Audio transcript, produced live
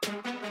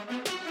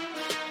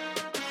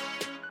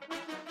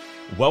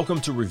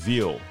Welcome to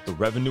Reveal, the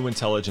Revenue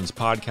Intelligence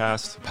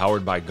podcast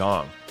powered by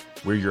Gong.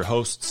 We're your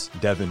hosts,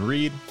 Devin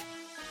Reed.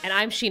 And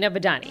I'm Sheena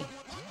Badani.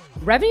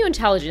 Revenue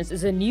intelligence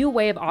is a new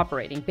way of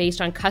operating based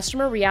on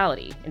customer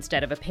reality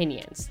instead of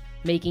opinions,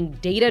 making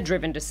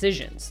data-driven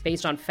decisions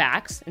based on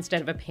facts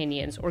instead of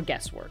opinions or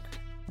guesswork.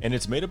 And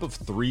it's made up of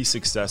 3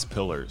 success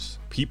pillars: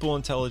 people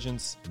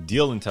intelligence,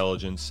 deal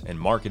intelligence, and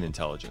market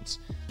intelligence.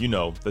 You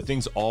know, the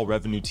things all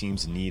revenue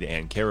teams need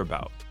and care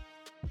about.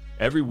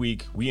 Every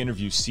week, we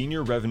interview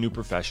senior revenue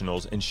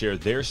professionals and share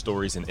their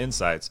stories and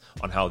insights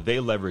on how they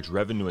leverage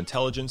revenue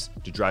intelligence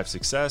to drive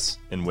success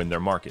and win their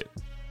market.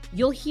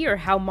 You'll hear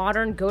how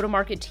modern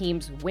go-to-market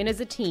teams win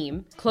as a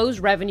team, close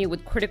revenue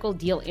with critical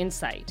deal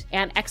insight,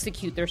 and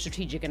execute their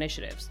strategic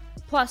initiatives,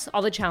 plus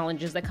all the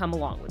challenges that come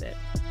along with it.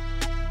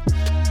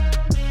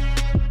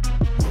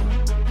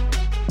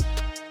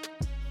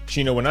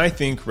 Sheena, when I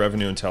think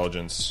revenue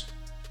intelligence,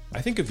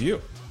 I think of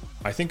you.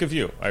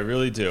 I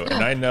really do.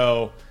 And I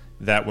know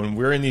that when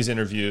we're in these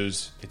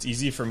interviews, it's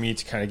easy for me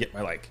to kind of get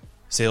my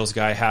sales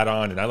guy hat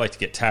on, and I like to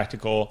get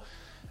tactical.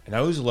 And I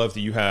always love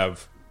that you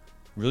have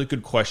really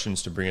good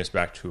questions to bring us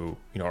back to,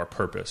 our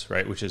purpose,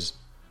 right? Which is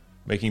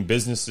making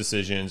business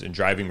decisions and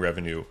driving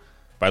revenue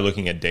by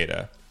looking at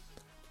data.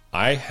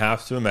 I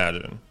have to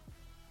imagine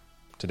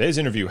today's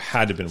interview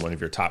had to have been one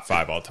of your top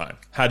 5 all time.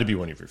 Had to be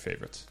one of your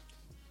favorites.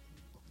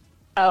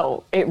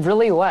 Oh, it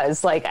really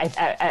was.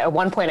 At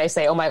one point I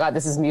say, oh my God,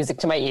 this is music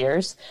to my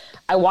ears.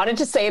 I wanted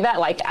to say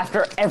that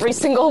after every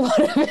single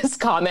one of his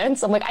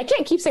comments. I'm like, I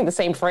can't keep saying the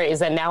same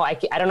phrase. And now I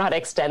don't know how to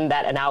extend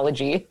that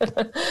analogy.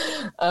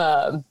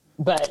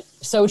 But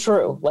so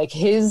true.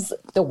 The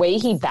way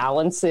he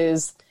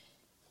balances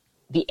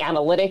the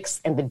analytics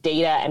and the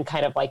data and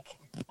kind of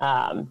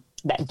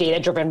that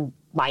data-driven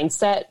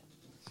mindset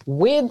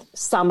with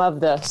some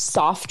of the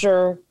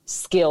softer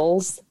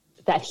skills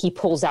that he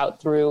pulls out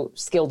through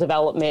skill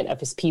development of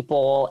his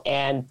people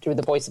and through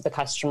the voice of the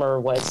customer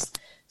was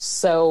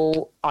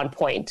so on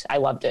point. I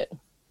loved it.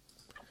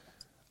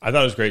 I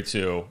thought it was great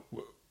too.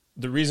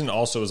 The reason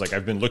also is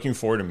I've been looking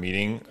forward to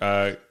meeting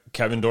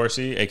Kevin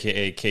Dorsey,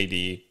 aka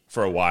KD,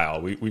 for a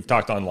while. We've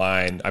talked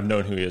online. I've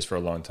known who he is for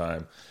a long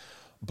time.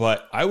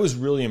 But I was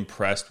really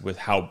impressed with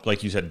how,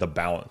 like you said, the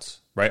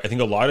balance, right? I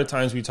think a lot of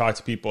times we talk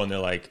to people and they're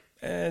like,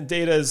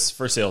 data's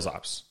for sales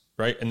ops,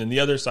 right? And then the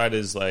other side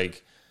is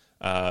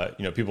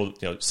people,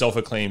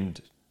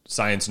 self-acclaimed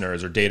science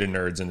nerds or data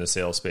nerds in the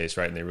sales space,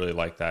 right? And they really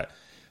like that.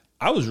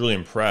 I was really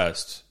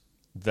impressed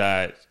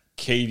that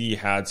KD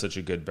had such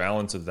a good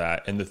balance of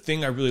that. And the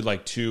thing I really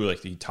liked too,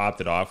 he topped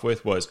it off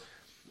with, was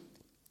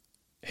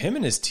him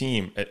and his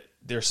team at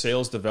their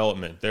sales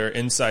development, their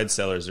inside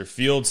sellers, their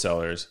field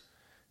sellers.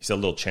 He's a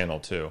little channel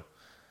too.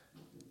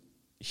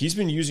 He's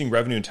been using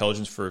revenue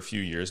intelligence for a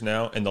few years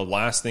now. And the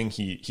last thing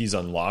he's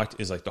unlocked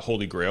is the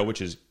holy grail,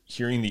 which is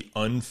hearing the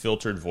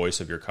unfiltered voice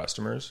of your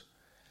customers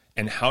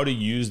and how to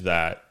use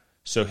that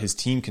so his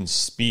team can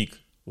speak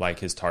like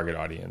his target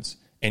audience.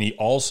 And he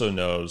also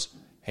knows,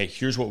 hey,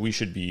 here's what we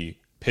should be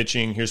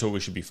pitching. Here's what we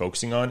should be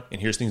focusing on.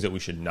 And here's things that we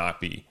should not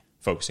be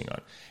focusing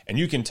on. And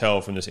you can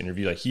tell from this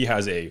interview, he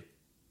has a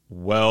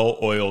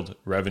well-oiled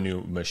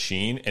revenue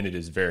machine, and it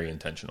is very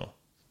intentional.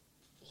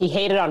 He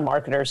hated on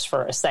marketers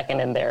for a second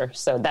in there.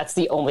 So that's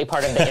the only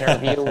part of the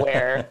interview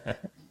where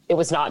it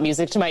was not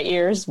music to my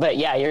ears. But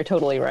yeah, you're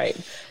totally right.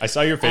 I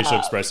saw your facial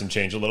expression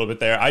change a little bit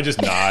there. I just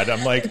nod.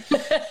 I'm like,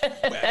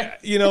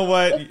 you know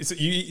what?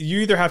 You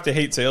either have to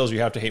hate sales or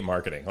you have to hate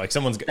marketing.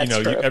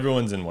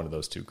 Everyone's in one of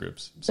those two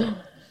groups. So.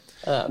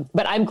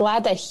 But I'm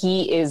glad that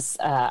he is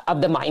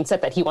of the mindset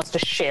that he wants to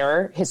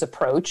share his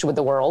approach with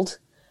the world.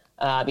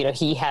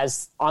 He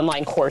has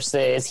online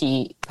courses,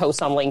 he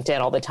posts on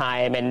LinkedIn all the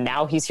time, and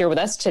now he's here with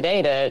us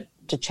today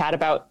to chat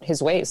about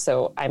his ways.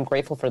 So I'm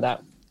grateful for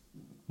that.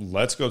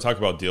 Let's go talk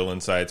about deal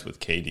insights with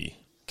KD.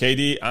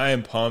 KD, I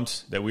am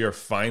pumped that we are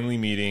finally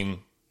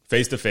meeting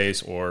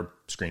face-to-face or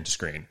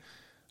screen-to-screen.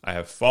 I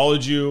have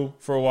followed you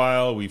for a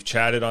while. We've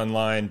chatted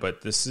online,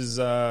 but this is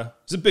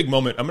it's a big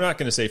moment. I'm not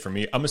going to say for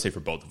me. I'm going to say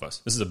for both of us.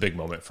 This is a big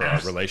moment for our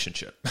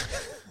relationship.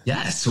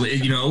 Yes. I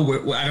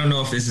don't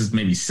know if this is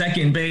maybe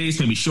second base,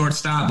 maybe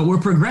shortstop, but we're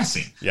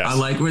progressing. Yes. I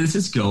like where this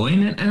is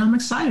going, and I'm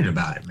excited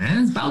about it,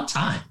 man. It's about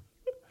time.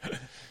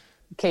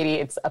 Katie,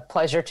 it's a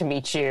pleasure to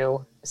meet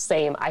you.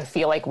 Same. I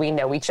feel like we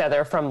know each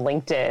other from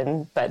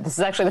LinkedIn, but this is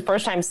actually the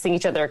first time seeing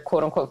each other,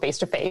 quote unquote, face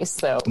to face.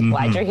 So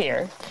glad you're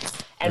here.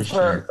 And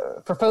for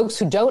folks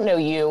who don't know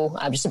you,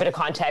 just a bit of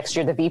context,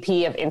 you're the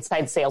VP of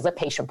Inside Sales at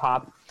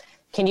PatientPop.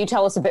 Can you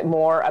tell us a bit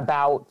more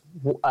about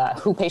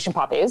who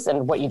PatientPop is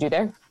and what you do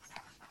there?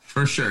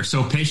 For sure.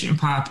 So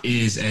PatientPop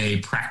is a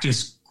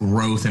practice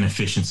growth and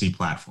efficiency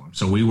platform.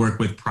 So we work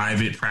with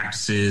private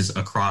practices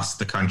across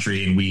the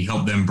country, and we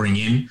help them bring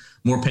in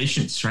more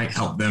patients, right?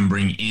 Help them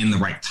bring in the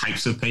right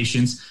types of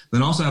patients,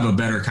 then also have a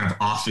better kind of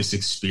office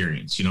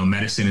experience.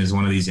 Medicine is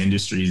one of these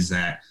industries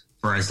that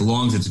for as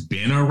long as it's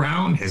been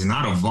around has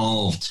not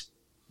evolved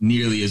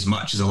nearly as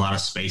much as a lot of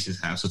spaces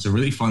have. So it's a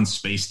really fun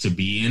space to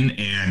be in.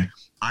 And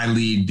I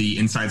lead the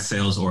inside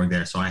sales org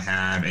there. So I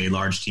have a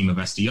large team of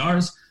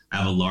SDRs I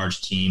have a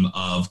large team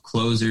of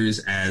closers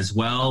as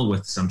well,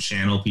 with some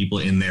channel people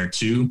in there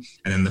too.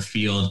 And then the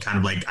field, kind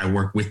of like I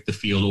work with the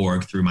field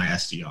org through my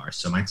SDR.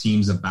 So my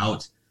team's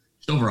about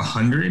just over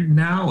 100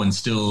 now and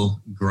still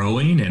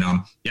growing. And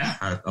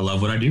I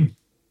love what I do.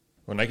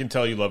 Well, and I can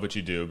tell you love what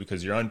you do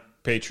because you're on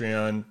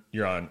Patreon,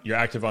 you're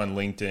active on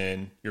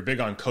LinkedIn, you're big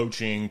on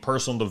coaching,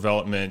 personal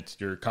development.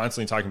 You're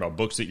constantly talking about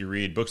books that you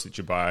read, books that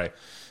you buy,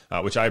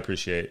 which I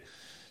appreciate.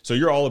 So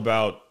you're all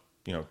about,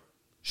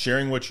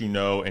 sharing what you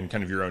know and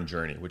kind of your own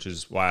journey, which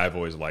is why I've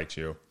always liked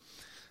you.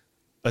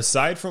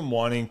 Aside from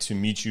wanting to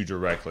meet you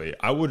directly,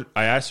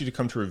 I asked you to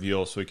come to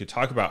Reveal so we could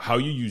talk about how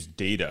you use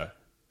data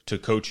to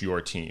coach your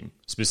team,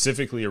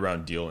 specifically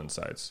around deal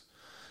insights.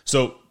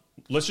 So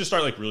let's just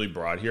start really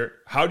broad here.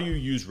 How do you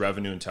use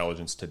revenue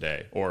intelligence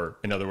today? Or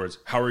in other words,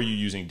 how are you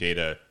using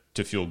data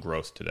to fuel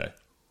growth today?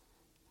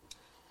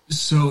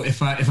 So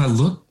if I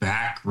look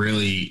back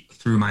really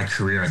through my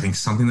career, I think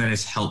something that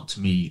has helped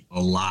me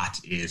a lot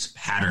is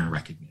pattern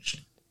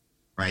recognition,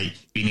 right?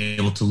 Being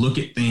able to look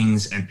at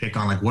things and pick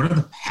on what are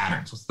the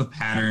patterns? What's the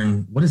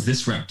pattern? What does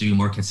this rep do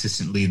more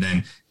consistently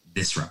than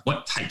this rep?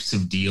 What types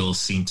of deals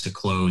seem to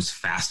close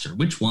faster?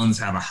 Which ones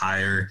have a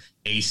higher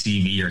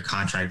ACV or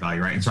contract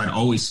value, right? And so I'd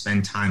always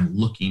spend time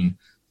looking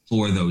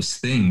for those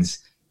things.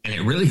 And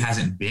it really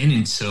hasn't been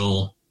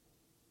until,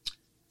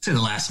 say,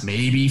 the last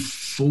maybe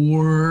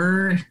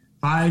 4-5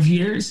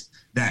 years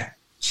that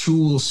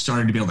tools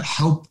started to be able to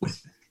help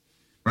with that,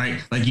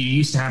 right? You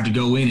used to have to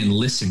go in and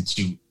listen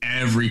to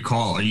every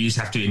call, or you just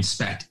have to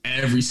inspect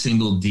every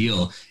single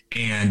deal,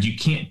 and you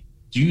can't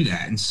do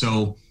that. And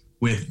so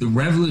with the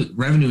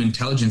revenue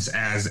intelligence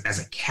as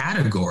a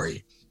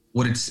category,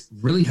 what it's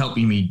really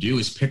helping me do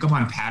is pick up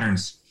on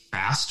patterns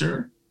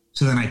faster,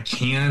 so then I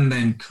can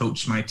then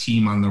coach my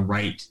team on the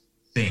right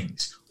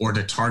things, or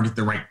to target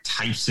the right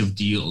types of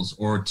deals,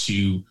 or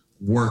to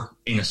work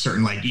in a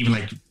certain, even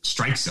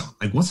strike zone.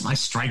 What's my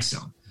strike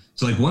zone?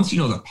 So once you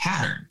know the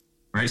pattern,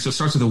 right? So it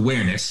starts with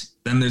awareness,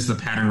 then there's the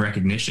pattern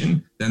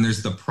recognition, then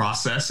there's the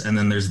process, and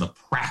then there's the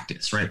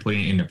practice, right?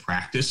 Putting it into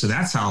practice. So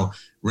that's how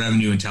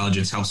revenue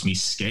intelligence helps me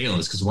scale,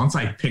 is because once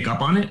I pick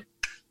up on it,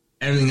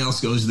 everything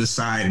else goes to the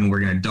side, and we're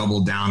going to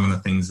double down on the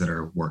things that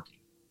are working.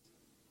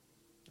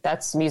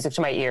 That's music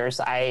to my ears.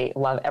 I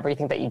love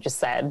everything that you just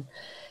said.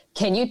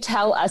 Can you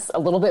tell us a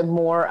little bit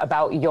more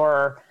about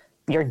your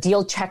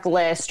deal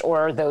checklist,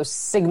 or those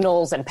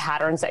signals and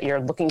patterns that you're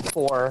looking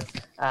for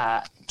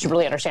to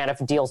really understand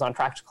if a deal's on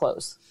track to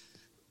close?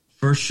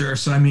 For sure.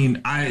 So,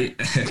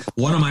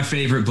 one of my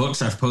favorite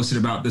books, I've posted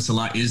about this a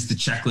lot, is the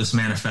Checklist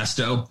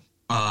Manifesto.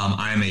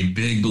 I'm a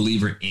big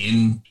believer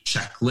in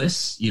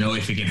checklists.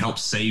 If it can help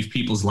save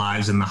people's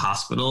lives in the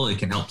hospital, it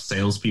can help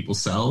salespeople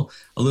sell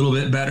a little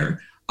bit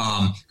better.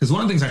 Because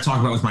one of the things I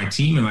talk about with my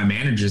team and my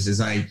managers is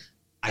I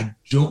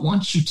don't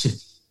want you to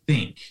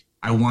think.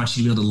 I want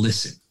you to be able to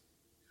listen,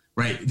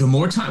 right? The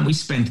more time we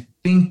spend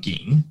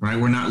thinking, right,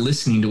 we're not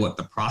listening to what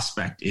the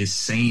prospect is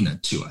saying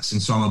to us.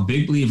 And so I'm a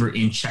big believer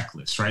in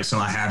checklists, right? So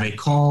I have a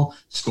call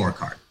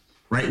scorecard,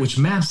 right, which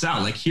maps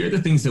out, here are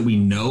the things that we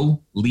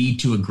know lead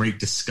to a great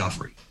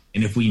discovery.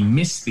 And if we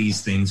miss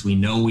these things, we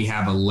know we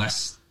have a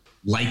less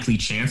likely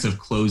chance of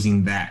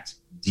closing that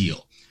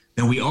deal.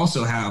 Then we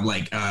also have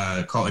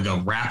call it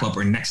a wrap up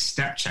or next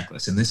step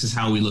checklist. And this is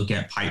how we look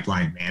at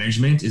pipeline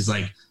management, is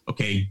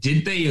okay,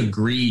 did they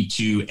agree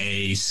to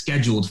a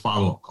scheduled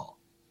follow-up call?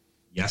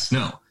 Yes,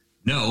 no.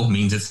 No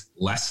means it's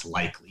less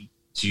likely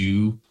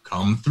to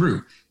come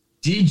through.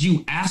 Did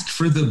you ask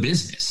for the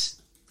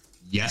business?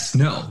 Yes,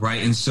 no,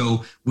 right? And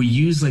so we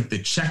use the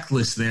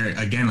checklist there,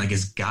 again,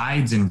 as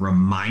guides and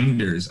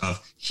reminders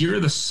of, here are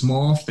the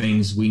small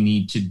things we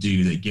need to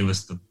do that give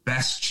us the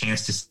best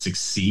chance to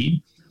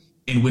succeed.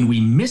 And when we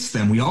miss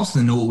them, we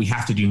also know what we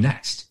have to do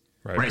next,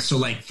 right?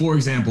 So for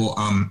example,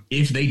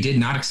 if they did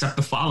not accept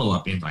the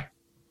follow-up invite,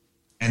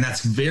 and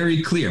that's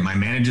very clear, my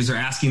managers are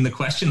asking the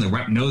question, the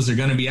rep knows they're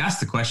going to be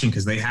asked the question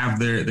because they have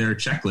their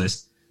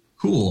checklist,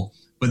 cool.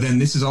 But then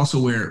this is also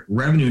where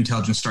revenue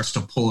intelligence starts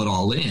to pull it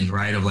all in,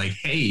 right? Of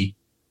hey,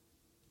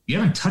 you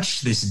haven't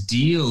touched this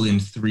deal in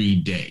 3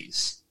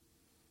 days.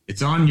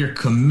 It's on your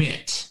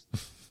commit.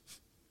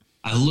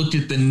 I looked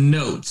at the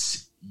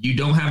notes. You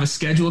don't have a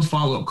scheduled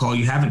follow-up call.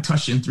 You haven't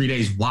touched it in 3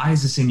 days. Why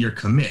is this in your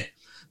commit?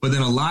 But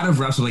then a lot of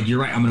reps are you're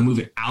right, I'm going to move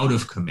it out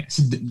of commit. I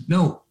said,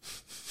 no,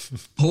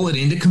 pull it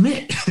into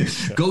commit.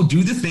 Go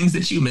do the things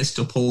that you missed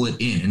to pull it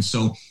in. And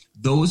so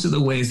those are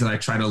the ways that I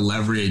try to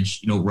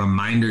leverage,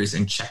 reminders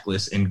and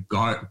checklists and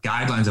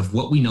guidelines of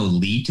what we know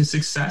lead to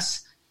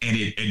success. And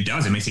it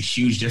does. It makes a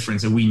huge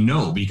difference. And we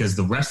know, because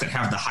the reps that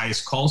have the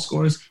highest call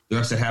scores, the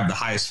reps that have the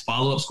highest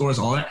follow-up scores,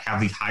 all that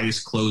have the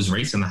highest close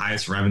rates and the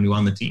highest revenue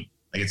on the team.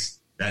 It's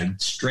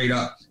that straight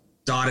up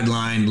dotted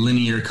line,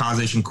 linear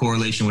causation,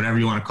 correlation, whatever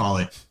you want to call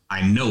it.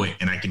 I know it,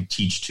 and I can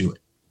teach to it.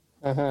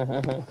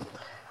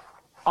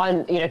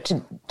 On,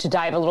 to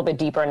dive a little bit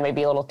deeper and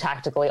maybe a little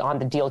tactically on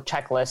the deal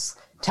checklist,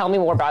 tell me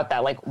more about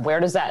that. Where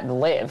does that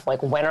live?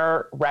 When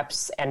are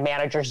reps and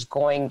managers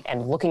going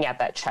and looking at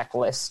that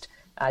checklist?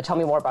 Tell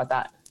me more about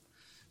that.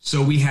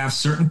 So we have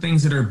certain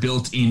things that are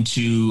built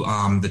into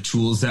the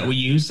tools that we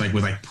use, like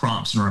with like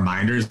prompts and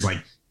reminders,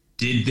 like,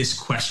 did this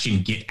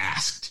question get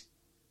asked,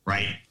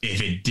 right?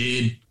 If it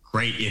did,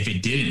 great. If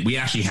it didn't, we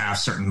actually have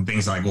certain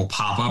things that like will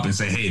pop up and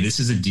say, hey, this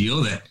is a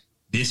deal that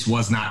this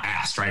was not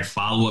asked, right?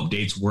 Follow-up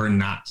dates were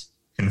not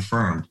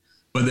confirmed.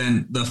 But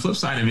then the flip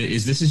side of it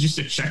is this is just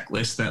a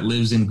checklist that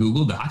lives in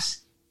Google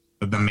Docs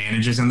that the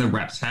managers and the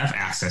reps have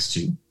access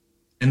to,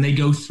 and they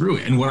go through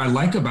it. And what I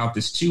like about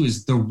this too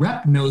is the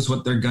rep knows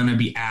what they're going to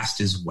be asked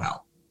as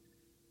well,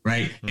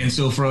 right? Mm-hmm. And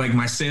so for like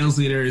my sales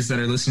leaders that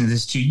are listening to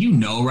this too,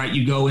 right?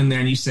 You go in there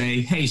and you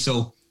say, hey,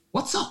 so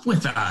what's up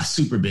with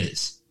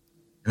SuperBiz?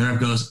 And the rep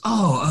goes,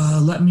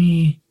 let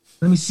me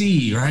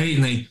see, right?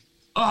 And they,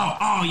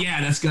 oh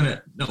yeah, that's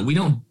gonna, no, we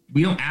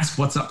don't ask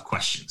what's up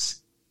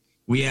questions.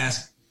 We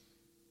ask,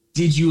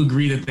 did you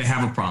agree that they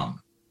have a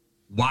problem?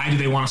 Why do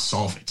they want to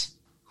solve it?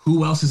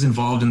 Who else is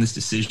involved in this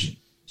decision?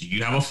 Do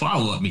you have a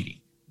follow-up meeting?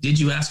 Did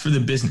you ask for the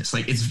business?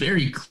 Like, it's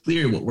very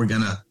clear what we're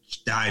going to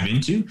dive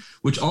into,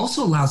 which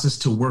also allows us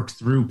to work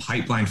through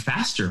pipeline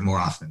faster more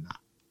often than not,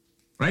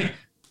 right?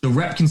 The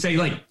rep can say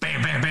like,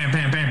 bam, bam, bam,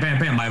 bam, bam, bam,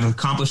 bam. I've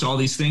accomplished all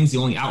these things. The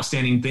only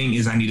outstanding thing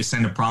is I need to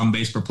send a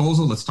problem-based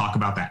proposal. Let's talk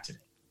about that today.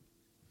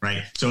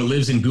 Right. So it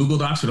lives in Google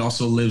Docs, but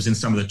also lives in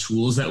some of the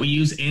tools that we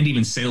use and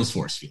even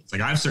Salesforce fields.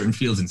 Like I have certain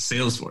fields in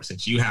Salesforce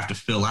that you have to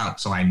fill out.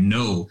 So I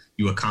know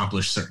you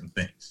accomplished certain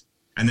things.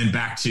 And then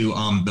back to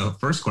the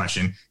first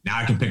question. Now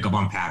I can pick up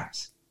on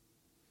patterns.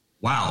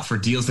 Wow. For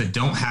deals that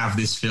don't have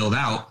this filled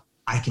out,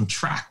 I can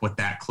track what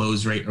that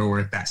close rate or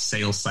what that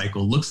sales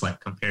cycle looks like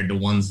compared to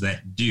ones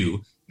that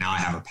do. Now I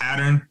have a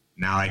pattern.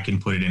 Now I can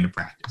put it into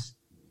practice.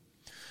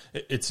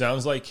 It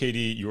sounds like,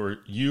 Katie,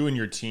 you and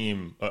your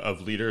team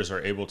of leaders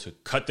are able to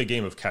cut the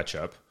game of catch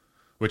up,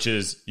 which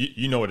is,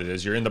 you know what it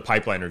is. You're in the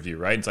pipeline review,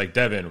 right? It's like,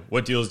 Devin,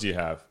 what deals do you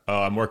have?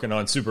 I'm working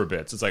on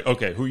SuperBits. It's like,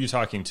 okay, who are you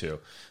talking to?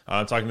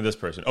 I'm talking to this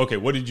person. Okay,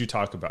 what did you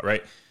talk about,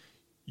 right?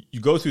 You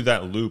go through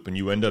that loop and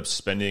you end up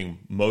spending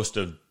most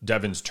of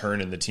Devin's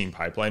turn in the team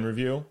pipeline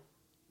review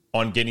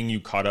on getting you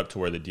caught up to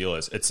where the deal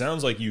is. It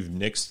sounds like you've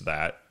nixed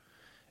that.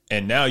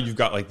 And now you've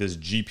got like this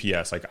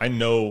GPS, like I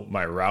know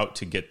my route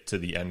to get to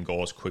the end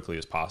goal as quickly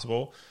as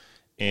possible.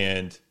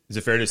 And is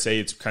it fair to say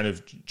it's kind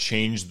of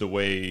changed the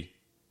way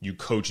you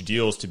coach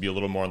deals to be a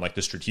little more on like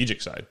the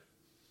strategic side?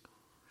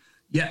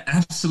 Yeah,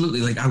 absolutely.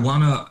 Like I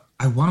want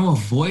to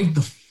avoid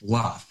the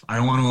fluff.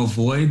 I want to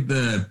avoid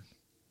the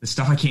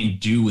stuff I can't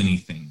do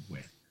anything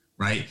with,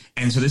 right?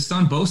 And so this is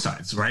on both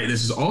sides, right?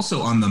 This is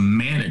also on the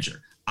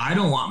manager. I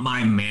don't want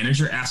my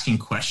manager asking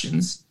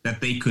questions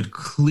that they could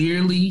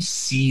clearly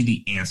see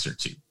the answer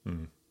to,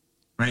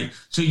 right?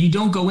 So you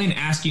don't go in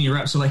asking your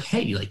reps, so like,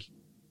 hey, like,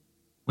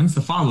 when's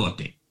the follow-up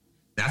date?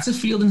 That's a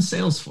field in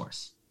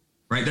Salesforce,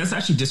 right? That's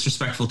actually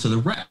disrespectful to the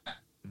rep.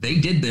 They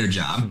did their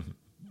job.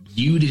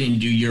 You didn't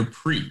do your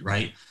pre,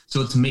 right?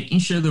 So it's making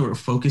sure that we're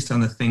focused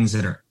on the things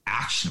that are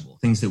actionable,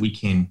 things that we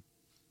can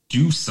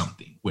do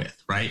something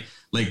with, right?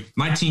 Like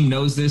my team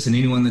knows this, and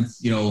anyone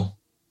that's,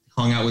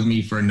 hung out with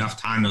me for enough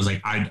time knows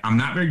like I'm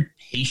not very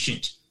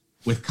patient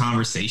with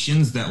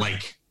conversations that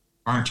like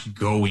aren't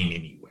going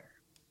anywhere.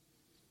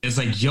 It's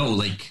like, yo,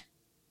 like,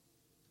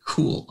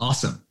 cool,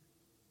 awesome.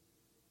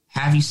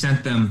 Have you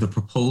sent them the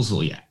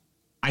proposal yet?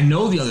 I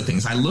know the other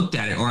things. I looked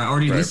at it, or I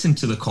already listened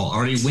to the call,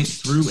 already went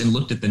through and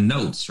looked at the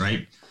notes,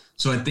 right?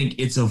 So I think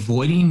it's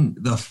avoiding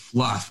the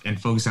fluff and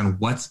focus on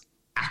what's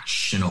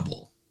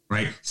actionable,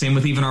 right? Same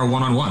with even our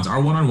one-on-ones.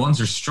 Our one-on-ones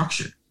are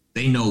structured.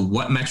 They know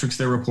what metrics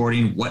they're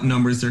reporting, what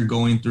numbers they're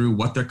going through,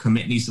 what their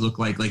commit needs to look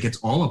like. Like it's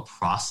all a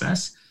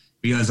process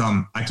because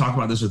I talk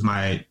about this with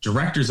my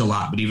directors a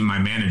lot, but even my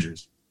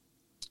managers.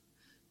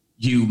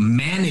 You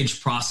manage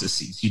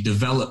processes, you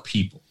develop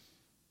people,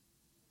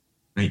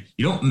 right?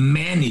 You don't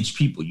manage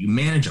people, you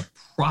manage a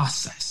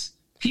process.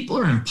 People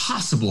are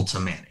impossible to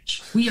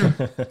manage. We are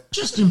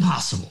just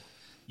impossible.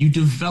 You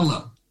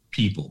develop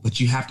people, but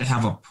you have to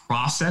have a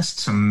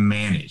process to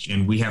manage.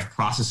 And we have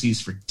processes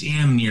for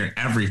damn near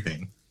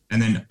everything.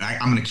 And then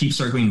I'm going to keep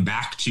circling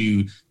back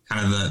to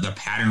kind of the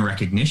pattern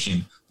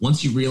recognition.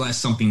 Once you realize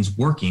something's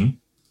working,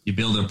 you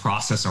build a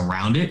process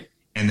around it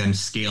and then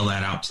scale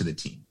that out to the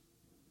team.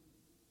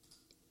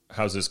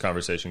 How's this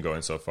conversation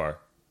going so far?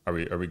 Are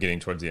we getting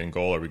towards the end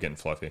goal? Or are we getting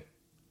fluffy?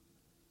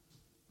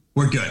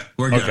 We're good.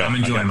 We're good. Okay. I'm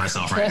enjoying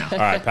myself right now. All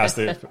right. Pass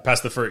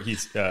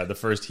the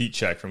first heat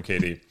check from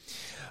Katie.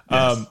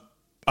 Yes.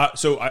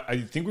 So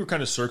I think we're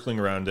kind of circling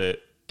around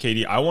it.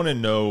 Katie, I want to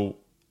know,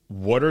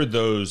 what are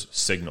those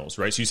signals,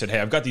 right? So you said, hey,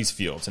 I've got these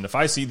fields, and if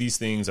I see these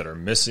things that are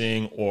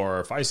missing,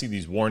 or if I see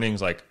these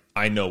warnings, like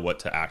I know what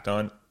to act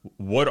on.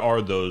 What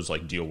are those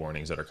like deal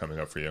warnings that are coming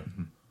up for you?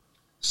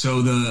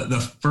 So the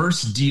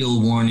first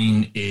deal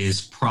warning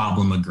is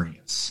problem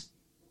agreements,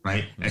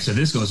 right? And so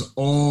this goes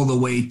all the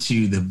way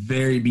to the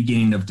very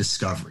beginning of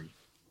discovery.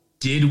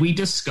 Did we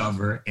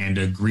discover and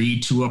agree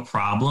to a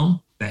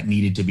problem that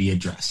needed to be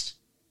addressed?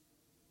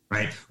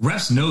 right?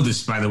 Reps know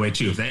this, by the way,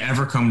 too. If they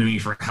ever come to me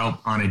for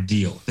help on a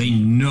deal, they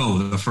know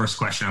the first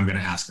question I'm going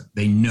to ask them.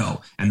 They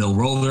know, and they'll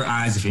roll their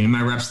eyes. If any of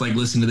my reps like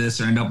listen to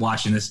this or end up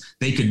watching this,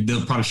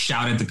 they'll probably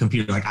shout at the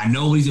computer like, I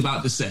know what he's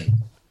about to say.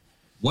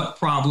 What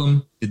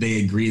problem did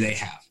they agree they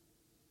have?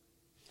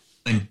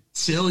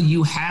 Until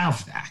you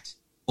have that,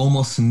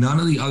 almost none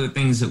of the other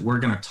things that we're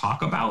going to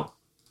talk about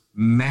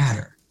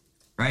matter,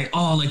 right?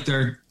 Oh, like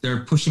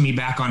they're pushing me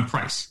back on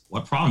price.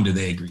 What problem did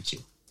they agree to?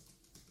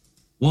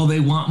 Well, they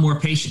want more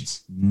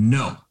patients.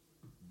 No,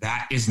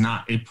 that is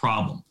not a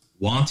problem.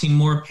 Wanting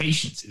more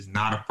patients is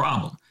not a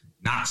problem.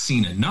 Not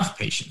seeing enough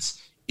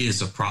patients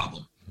is a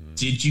problem.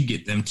 Did you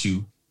get them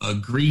to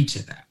agree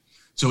to that?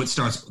 So it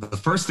starts, the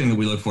first thing that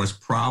we look for is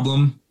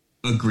problem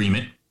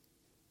agreement,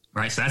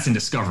 right? So that's in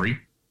discovery.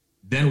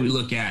 Then we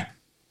look at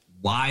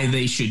why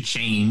they should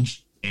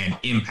change and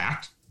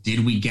impact.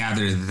 Did we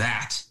gather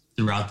that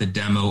throughout the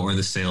demo or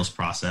the sales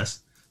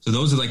process? So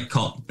those are like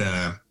called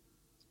the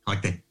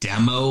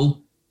demo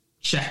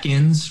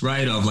check-ins,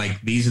 right? Of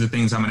like, these are the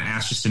things I'm going to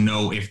ask just to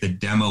know if the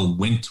demo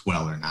went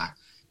well or not.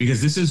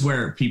 Because this is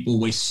where people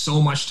waste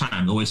so much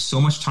time. They waste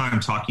so much time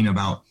talking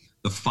about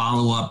the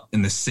follow-up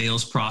and the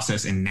sales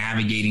process and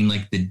navigating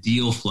like the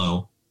deal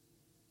flow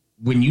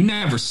when you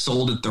never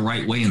sold it the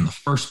right way in the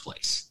first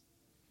place.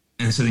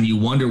 And so then you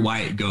wonder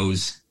why it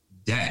goes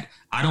dead.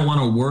 I don't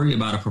want to worry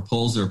about a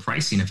proposal or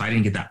pricing if I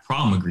didn't get that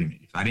problem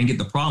agreement. If I didn't get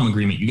the problem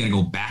agreement, you got to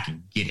go back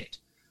and get it.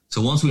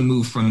 So once we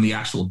move from the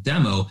actual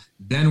demo,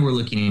 then we're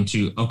looking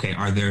into, okay,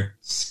 are there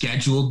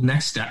scheduled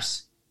next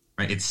steps,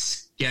 right? It's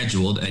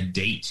scheduled, a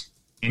date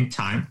and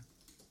time.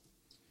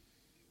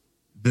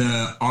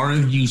 The are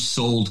you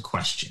sold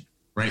question,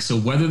 right? So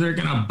whether they're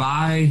going to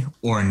buy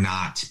or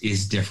not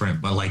is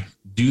different, but like,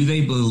 do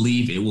they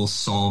believe it will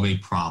solve a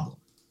problem,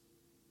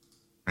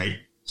 right?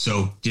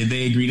 So did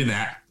they agree to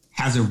that?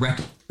 Has a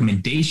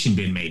recommendation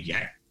been made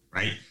yet,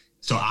 right?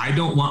 So I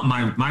don't want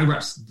my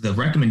reps, the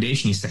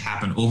recommendation needs to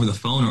happen over the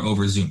phone or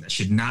over Zoom. That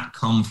should not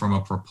come from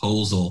a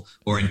proposal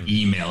or an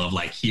email of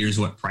like, here's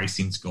what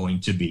pricing's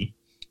going to be.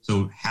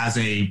 So has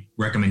a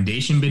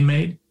recommendation been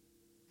made?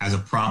 Has a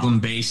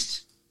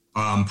problem-based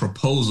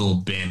proposal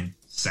been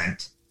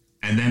sent?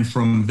 And then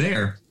from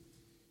there,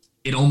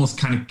 it almost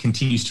kind of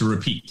continues to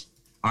repeat.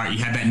 All right,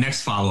 you had that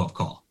next follow-up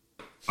call.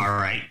 All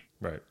right.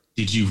 Right.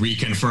 Did you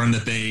reconfirm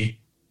that they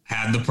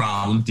had the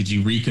problem? Did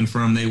you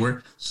reconfirm they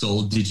were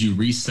sold? Did you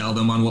resell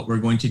them on what we're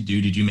going to do?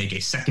 Did you make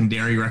a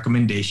secondary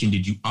recommendation?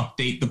 Did you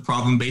update the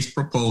problem-based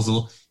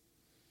proposal?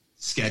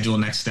 Schedule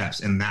next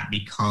steps. And that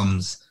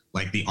becomes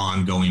like the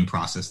ongoing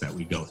process that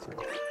we go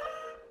through.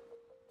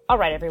 All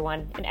right,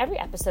 everyone. In every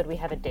episode, we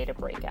have a data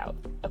breakout,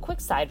 a quick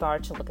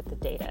sidebar to look at the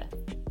data.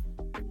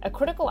 A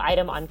critical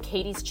item on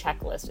Katie's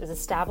checklist is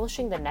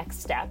establishing the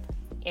next step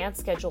and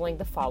scheduling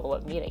the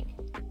follow-up meeting.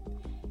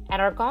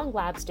 And our Gong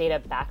Labs data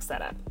backs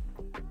that up.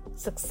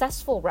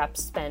 Successful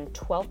reps spend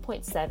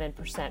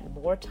 12.7%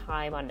 more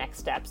time on next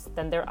steps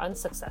than their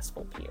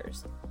unsuccessful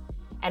peers.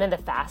 And in the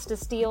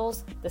fastest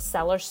deals, the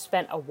sellers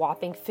spent a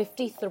whopping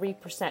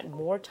 53%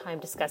 more time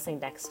discussing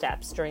next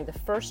steps during the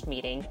first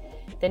meeting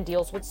than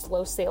deals with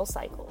slow sales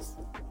cycles.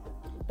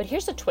 But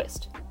here's the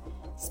twist.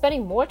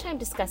 Spending more time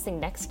discussing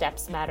next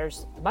steps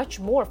matters much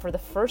more for the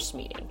first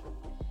meeting.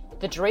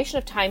 The duration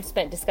of time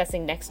spent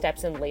discussing next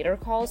steps in later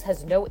calls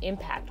has no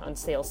impact on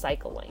sales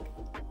cycle length.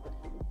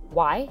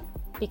 Why?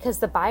 Because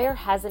the buyer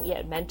hasn't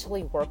yet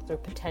mentally worked through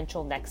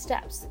potential next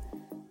steps.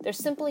 They're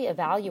simply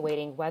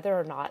evaluating whether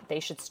or not they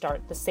should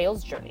start the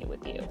sales journey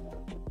with you.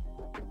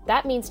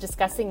 That means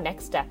discussing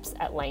next steps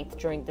at length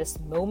during this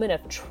moment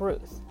of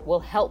truth will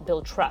help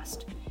build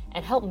trust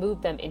and help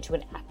move them into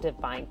an active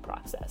buying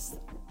process.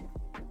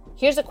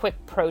 Here's a quick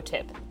pro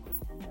tip.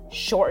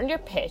 Shorten your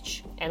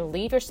pitch and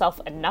leave yourself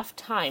enough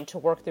time to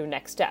work through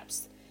next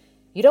steps.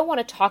 You don't want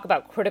to talk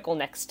about critical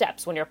next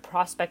steps when your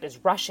prospect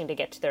is rushing to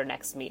get to their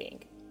next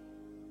meeting.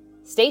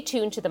 Stay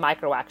tuned to the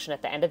micro action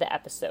at the end of the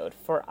episode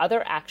for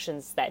other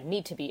actions that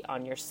need to be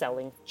on your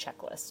selling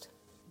checklist.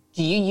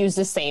 Do you use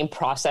the same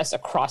process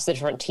across the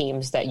different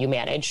teams that you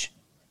manage?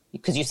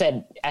 Because you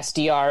said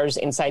SDRs,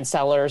 inside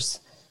sellers,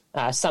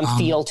 some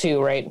field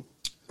too, right?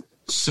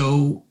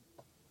 So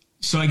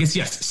I guess,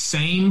 yes,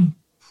 same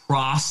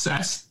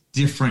process,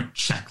 different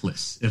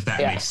checklists, if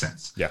that makes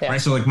sense. Yeah. Right.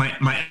 So like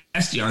my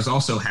SDRs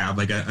also have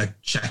like a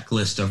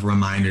checklist of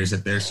reminders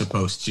that they're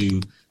supposed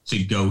to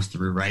go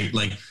through, right?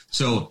 Like,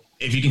 so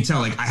if you can tell,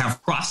 like I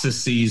have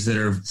processes that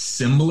are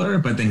similar,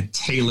 but then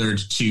tailored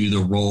to the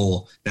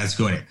role that's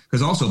going in.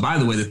 Because also, by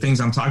the way, the things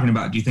I'm talking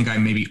about, do you think I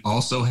maybe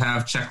also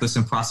have checklists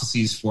and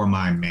processes for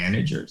my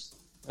managers?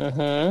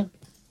 Mm-hmm.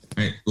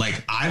 Right?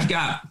 Like I've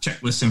got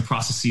checklists and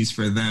processes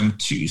for them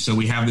too. So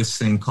we have this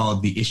thing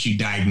called the issue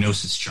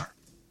diagnosis chart,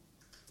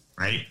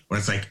 right? Where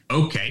it's like,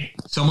 okay,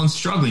 someone's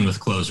struggling with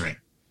close rate.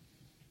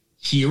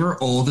 Here are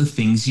all the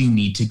things you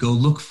need to go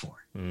look for.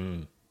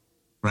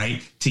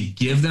 Right? To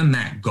give them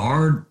that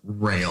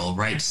guardrail,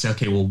 right? To say,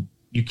 okay, well,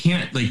 you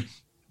can't, like,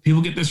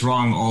 people get this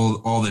wrong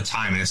all the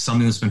time. And it's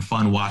something that's been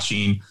fun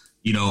watching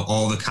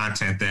all the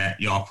content that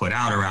y'all put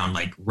out around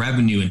like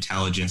revenue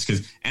intelligence,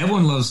 because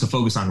everyone loves to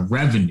focus on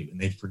revenue and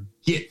they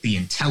forget the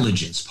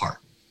intelligence part,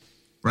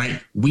 right?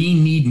 We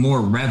need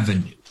more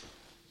revenue.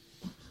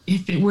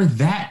 If it were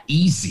that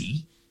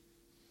easy,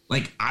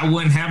 like I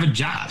wouldn't have a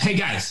job. Hey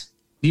guys,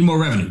 need more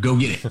revenue, go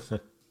get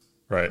it.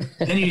 Right.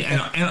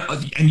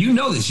 And you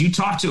know this, you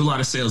talk to a lot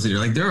of sales leaders.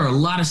 Like there are a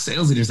lot of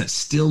sales leaders that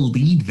still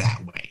lead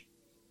that way.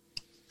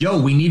 Yo,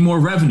 we need more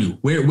revenue.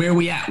 Where are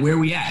we at? Where are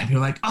we at? And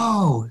you're like,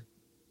 oh,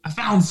 I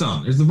found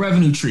some. There's the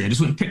revenue tree. I just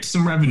went and picked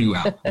some revenue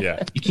out.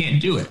 Yeah. You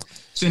can't do it.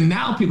 So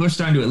now people are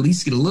starting to at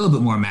least get a little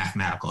bit more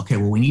mathematical. Okay,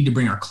 well, we need to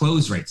bring our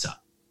close rates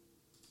up.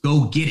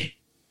 Go get it.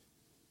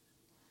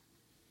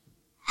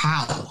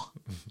 How?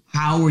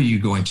 How are you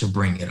going to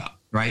bring it up?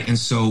 Right. And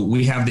so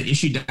we have the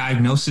issue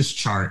diagnosis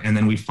chart, and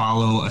then we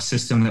follow a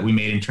system that we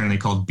made internally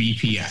called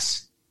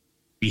BPS,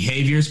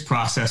 behaviors,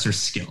 process, or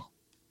skill.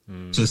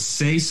 So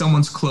say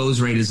someone's close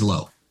rate is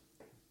low.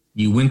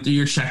 You went through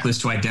your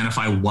checklist to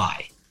identify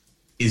why.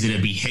 Is it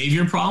a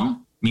behavior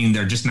problem? Meaning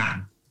they're just not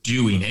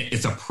doing it.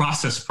 It's a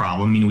process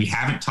problem. Meaning we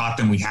haven't taught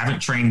them, we haven't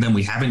trained them,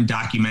 we haven't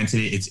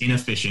documented it. It's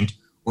inefficient.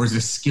 Or is it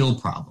a skill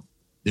problem?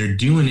 They're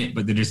doing it,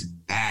 but they're just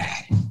bad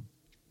at it.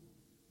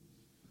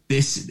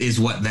 This is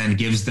what then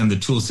gives them the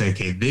tools to say,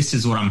 okay, this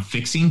is what I'm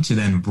fixing to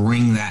then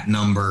bring that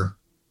number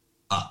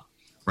up,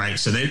 right?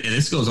 So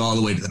this goes all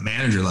the way to the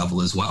manager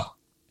level as well.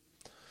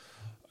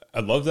 I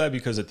love that,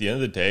 because at the end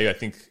of the day, I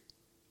think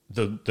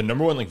the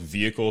number one like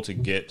vehicle to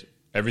get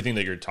everything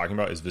that you're talking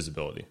about is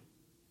visibility.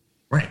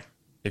 Right.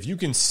 If you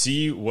can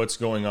see what's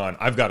going on,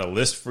 I've got a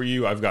list for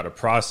you. I've got a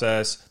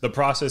process. The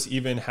process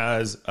even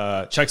has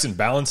checks and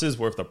balances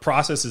where if the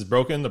process is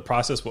broken, the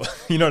process will,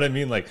 you know what I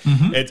mean? Like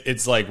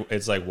it's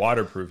like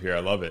waterproof here. I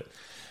love it.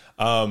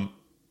 I'm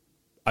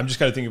just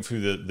kind of thinking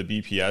through the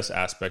BPS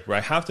aspect, where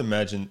I have to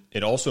imagine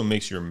it also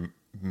makes your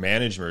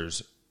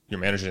managers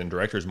and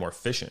directors more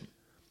efficient.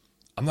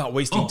 I'm not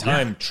wasting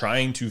time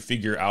trying to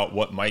figure out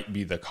what might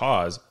be the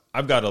cause.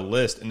 I've got a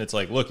list, and it's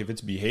like, look, if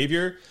it's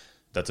behavior,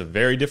 that's a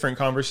very different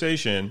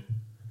conversation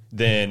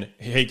than,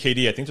 hey,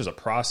 KD, I think there's a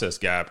process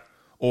gap,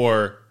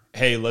 or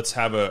hey, let's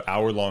have an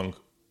hour-long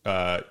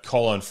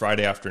call on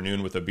Friday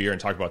afternoon with a beer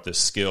and talk about this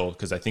skill,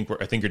 because I think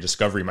your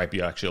discovery might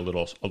be actually a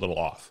little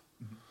off.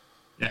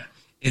 Yeah,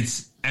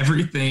 it's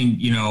everything.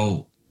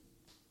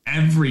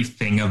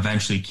 Everything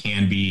eventually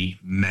can be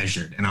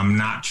measured, and I'm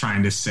not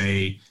trying to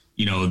say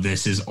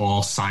this is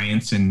all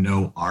science and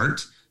no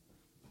art.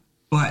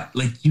 But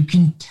like you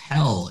can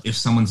tell if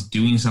someone's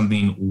doing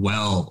something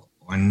well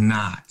or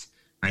not,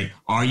 right?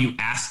 Are you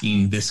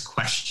asking this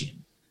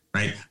question,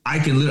 right? I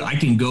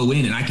can go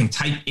in and I can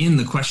type in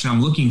the question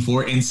I'm looking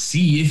for and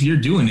see if you're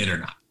doing it or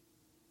not.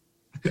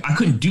 I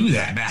couldn't do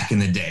that back in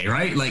the day,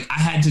 right? Like I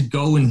had to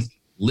go and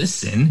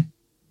listen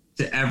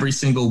to every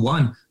single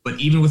one. But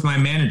even with my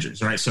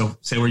managers, right? So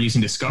say we're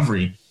using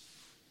Discovery.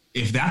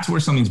 If that's where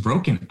something's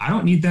broken, I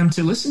don't need them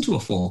to listen to a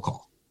full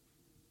call.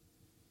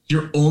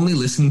 You're only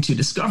listening to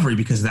Discovery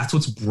because that's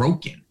what's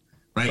broken,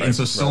 right? And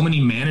so many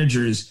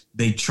managers,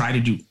 they try to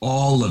do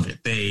all of it.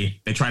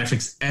 They try to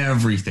fix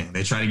everything.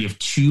 They try to give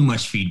too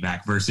much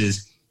feedback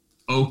versus,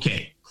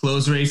 okay,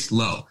 close rates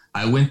low.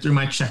 I went through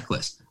my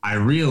checklist. I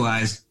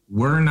realized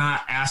we're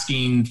not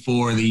asking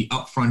for the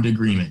upfront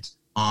agreement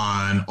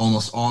on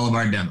almost all of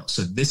our demos.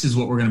 So this is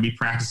what we're going to be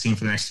practicing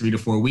for the next 3 to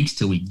 4 weeks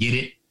till we get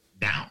it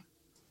down.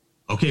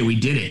 Okay, we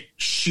did it.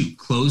 Shoot,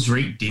 close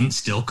rate didn't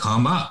still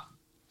come up.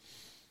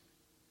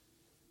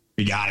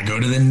 We got to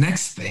go to the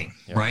next thing,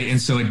 right? And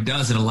so it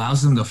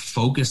allows them to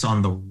focus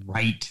on the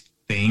right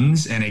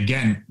things. And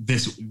again,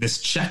 this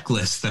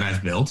checklist that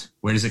I've built,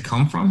 where does it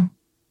come from?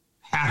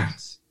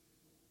 Patterns.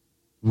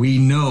 We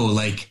know,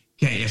 like,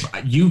 okay,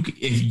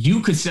 if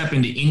you could step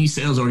into any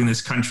sales org in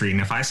this country,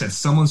 and if I said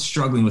someone's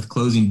struggling with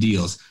closing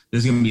deals,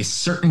 there's going to be a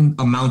certain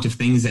amount of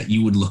things that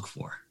you would look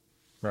for.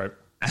 Right.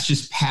 That's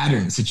just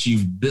patterns that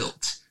you've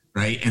built,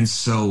 right? And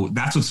so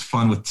that's what's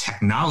fun with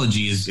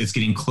technology is it's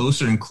getting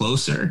closer and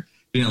closer,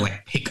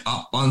 like pick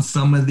up on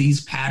some of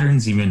these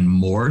patterns even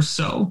more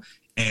so.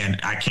 And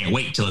I can't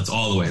wait till it's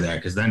all the way there,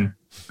 because then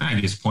I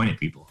can just point at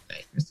people.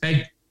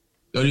 Hey,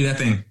 go do that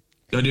thing.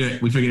 Go do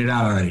it. We figured it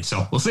out already.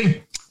 So we'll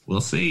see.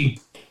 We'll see.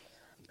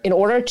 In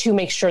order to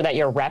make sure that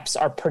your reps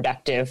are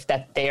productive,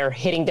 that they're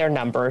hitting their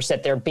numbers,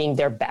 that they're being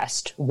their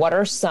best, what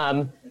are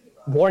some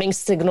warning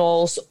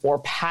signals or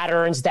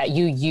patterns that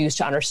you use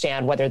to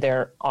understand whether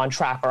they're on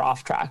track or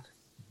off track?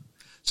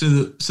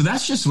 So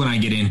that's just when I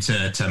get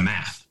into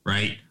math,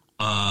 right?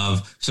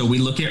 So we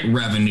look at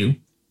revenue,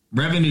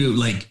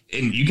 like,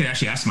 and you can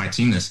actually ask my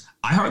team this.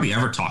 I hardly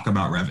ever talk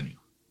about revenue,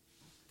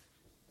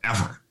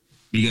 ever,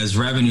 because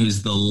revenue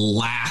is the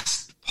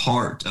last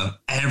part of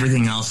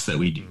everything else that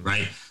we do,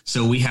 right?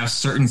 So we have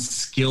certain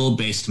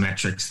skill-based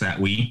metrics that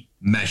we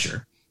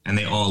measure, and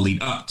they all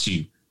lead up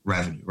to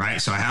revenue,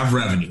 right? So I have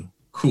revenue.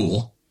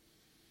 Cool.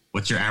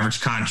 What's your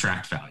average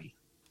contract value?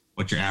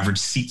 What's your average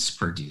seats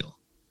per deal?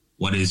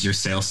 What is your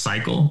sales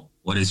cycle?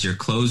 What is your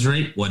close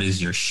rate? What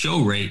is your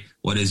show rate?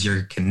 What is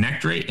your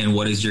connect rate? And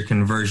what is your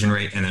conversion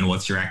rate? And then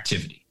what's your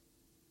activity?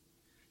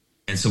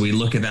 And so we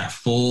look at that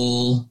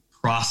full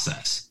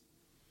process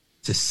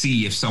to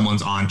see if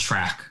someone's on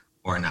track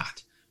or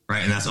not,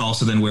 right? And that's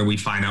also then where we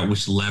find out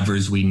which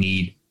levers we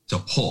need to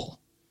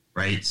pull,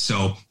 right?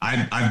 So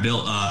I've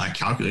built a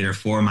calculator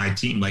for my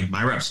team. Like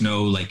my reps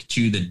know like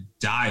to the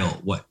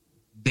dial what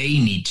they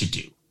need to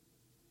do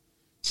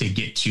to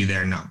get to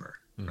their number,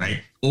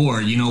 right?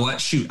 Or you know what?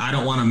 Shoot, I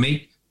don't want to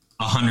make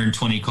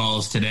 120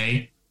 calls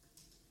today,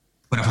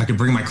 but if I could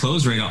bring my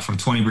close rate up from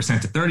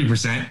 20% to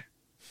 30%,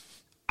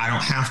 I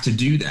don't have to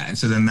do that. And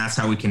so then that's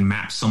how we can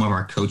map some of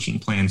our coaching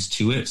plans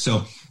to it.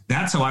 So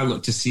that's how I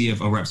look to see if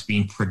a rep's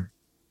being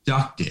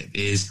productive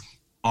is,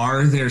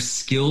 are there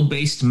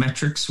skill-based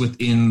metrics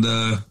within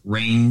the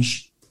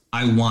range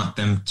I want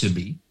them to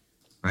be,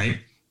 right?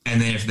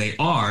 And then if they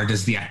are,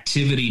 does the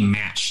activity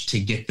match to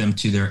get them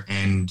to their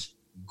end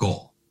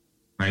goal,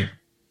 right?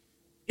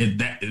 At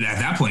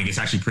that point, it gets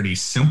actually pretty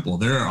simple.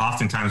 There are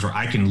often times where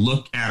I can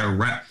look at a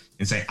rep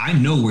and say, I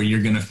know where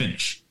you're going to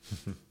finish.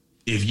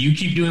 If you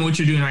keep doing what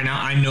you're doing right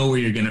now, I know where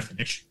you're going to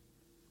finish.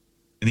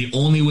 And the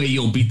only way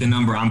you'll beat the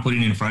number I'm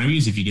putting in front of you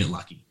is if you get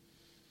lucky.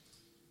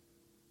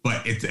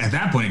 But at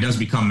that point, it does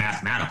become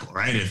mathematical,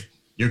 right? If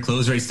your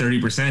close rate's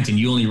 30% and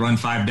you only run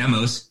 5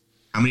 demos,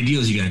 how many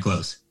deals are you going to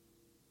close?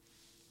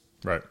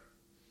 Right.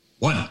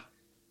 1.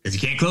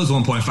 Because you can't close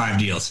 1.5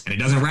 deals, and it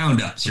doesn't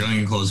round up. So you're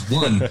only going to close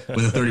 1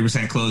 with a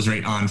 30% close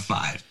rate on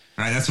 5.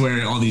 All right, that's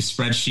where all these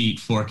spreadsheet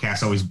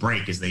forecasts always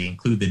break, is they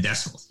include the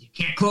decimals. You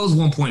can't close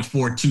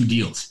 1.42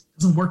 deals. It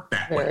doesn't work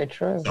that way. Very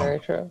true, very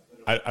true.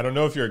 I don't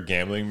know if you're a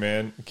gambling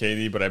man,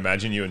 Katie, but I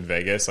imagine you in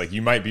Vegas, like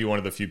you might be one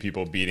of the few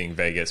people beating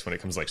Vegas when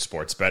it comes to like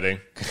sports betting.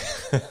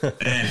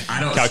 And I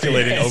don't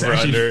calculating over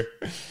under.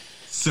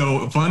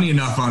 So funny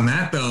enough on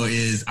that though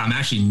is I'm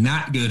actually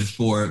not good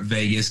for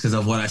Vegas because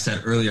of what I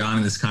said earlier on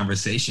in this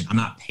conversation. I'm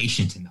not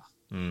patient enough.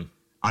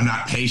 I'm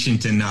not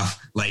patient enough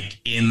like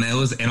in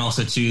those. And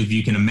also too, if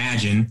you can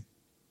imagine,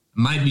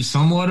 might be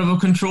somewhat of a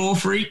control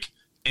freak.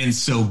 And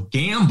so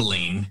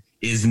gambling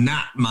is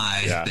not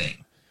my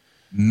thing.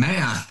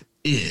 Math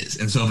is.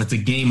 And so if it's a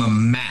game of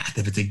math,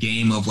 if it's a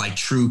game of like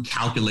true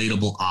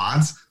calculatable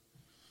odds,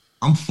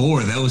 I'm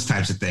for those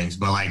types of things.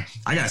 But like,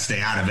 I got to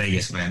stay out of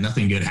Vegas, man.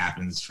 Nothing good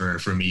happens for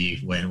me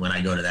when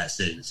I go to that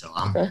city. So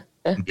I'm good.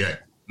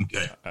 I'm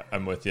good.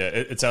 I'm with you.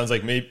 It sounds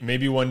like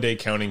maybe one day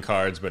counting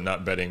cards, but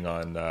not betting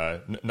on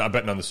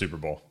the Super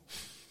Bowl.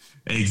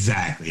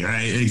 Exactly.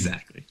 Right.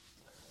 Exactly.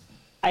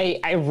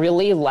 I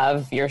really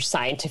love your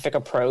scientific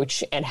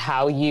approach and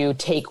how you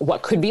take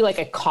what could be like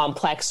a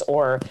complex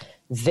or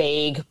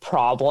vague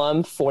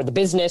problem for the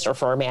business or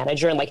for a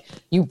manager, and like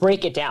you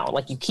break it down,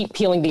 like you keep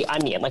peeling the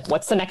onion, like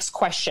what's the next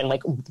question,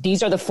 like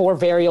these are the 4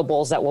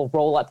 variables that will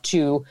roll up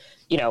to,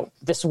 you know,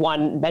 this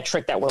one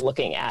metric that we're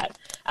looking at,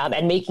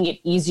 and making it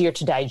easier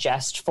to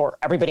digest for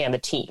everybody on the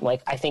team.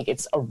 Like I think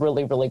it's a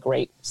really, really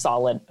great,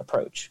 solid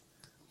approach.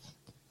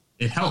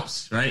 It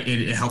helps, right?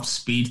 It helps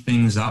speed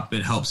things up.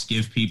 It helps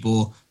give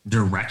people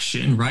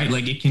direction, right?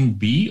 Like it can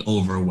be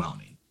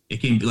overwhelming. It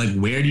can be like,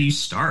 where do you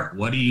start?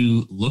 What do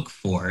you look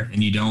for?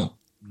 And you don't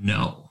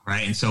know,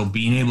 right? And so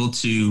being able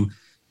to,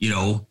 you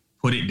know,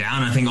 put it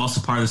down, I think also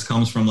part of this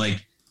comes from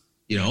like,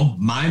 you know,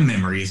 my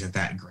memory isn't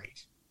that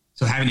great.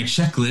 So having a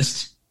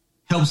checklist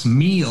helps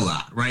me a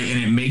lot, right?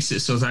 And it makes it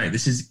so, all right,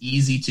 this is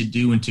easy to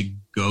do and to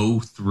go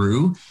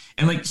through.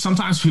 And like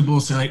sometimes people will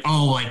say like,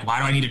 oh, like, why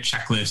do I need a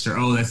checklist? Or,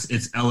 oh,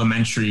 it's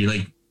elementary.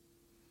 Like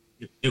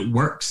it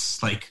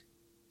works. Like,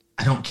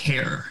 I don't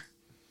care.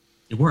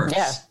 It works.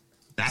 Yeah.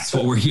 That's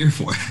what we're here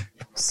for.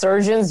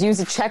 Surgeons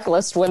use a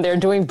checklist when they're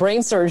doing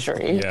brain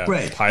surgery. Yeah,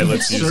 right.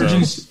 Pilots use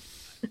surgeons.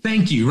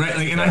 Thank you. Right.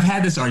 Like, and I've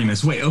had this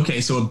argument. Wait,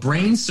 okay. So a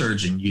brain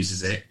surgeon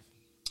uses it.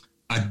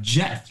 A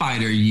jet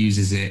fighter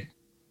uses it.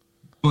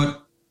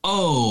 But,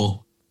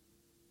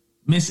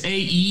 Miss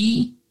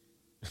AE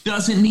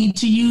doesn't need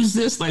to use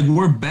this. Like,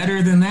 we're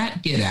better than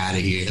that. Get out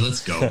of here.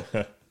 Let's go.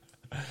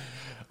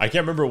 I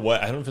can't remember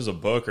I don't know if it was a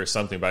book or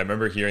something, but I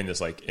remember hearing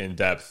this like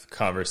in-depth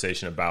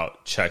conversation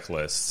about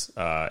checklists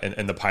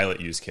and the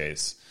pilot use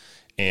case.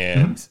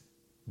 And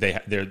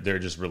they're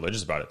just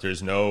religious about it.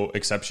 There's no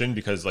exception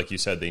because like you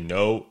said, they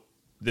know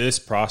this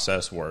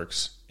process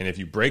works. And if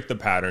you break the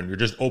pattern, you're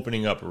just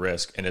opening up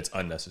risk and it's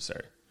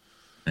unnecessary.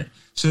 Right.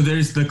 So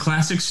there's the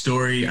classic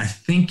story. I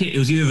think it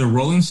was either the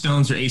Rolling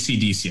Stones or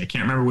AC/DC. I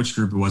can't remember which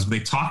group it was, but they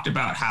talked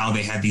about how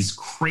they had these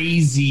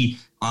crazy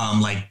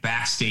like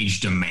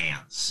backstage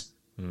demands.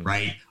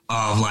 Right.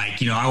 Of like,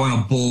 you know, I want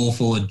a bowl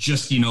full of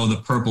just, you know, the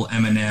purple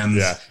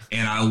M&Ms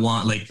and I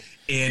want like,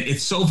 and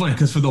it's so funny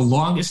because for the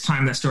longest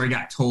time that story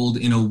got told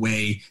in a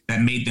way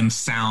that made them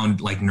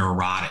sound like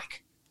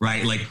neurotic,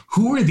 right? Like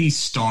who are these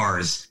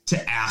stars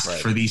to ask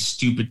for these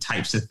stupid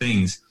types of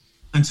things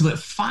until it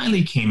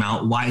finally came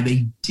out why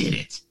they did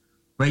it,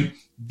 right?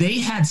 They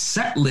had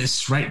set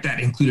lists, right,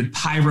 that included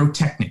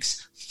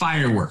pyrotechnics,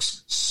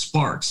 fireworks,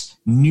 sparks,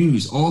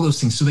 news, all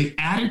those things. So they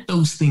added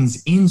those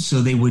things in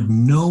so they would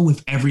know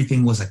if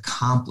everything was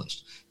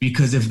accomplished.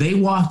 Because if they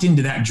walked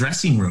into that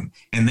dressing room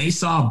and they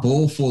saw a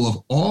bowl full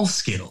of all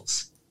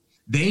Skittles,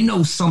 they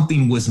know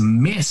something was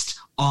missed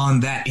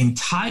on that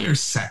entire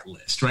set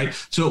list, right?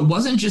 So it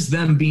wasn't just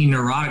them being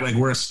neurotic, like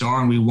we're a star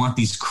and we want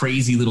these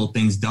crazy little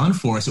things done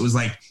for us. It was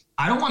like,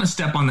 I don't want to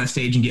step on that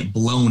stage and get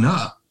blown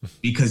up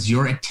because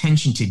your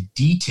attention to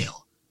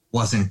detail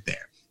wasn't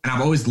there. And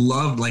I've always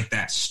loved like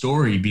that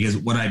story, because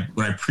what I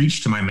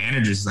preach to my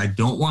managers is I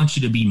don't want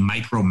you to be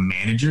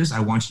micromanagers.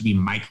 I want you to be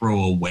micro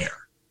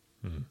aware.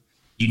 Mm-hmm.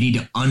 You need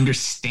to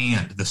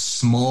understand the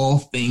small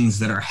things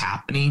that are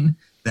happening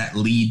that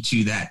lead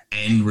to that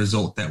end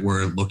result that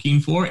we're looking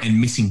for, and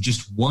missing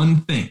just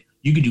one thing.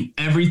 You could do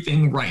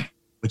everything right,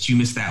 but you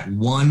miss that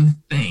one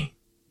thing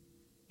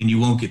and you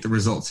won't get the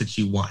results that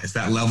you want. It's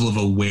that level of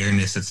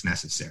awareness that's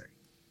necessary.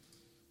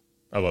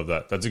 I love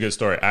that. That's a good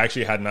story. I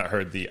actually had not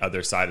heard the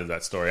other side of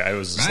that story. I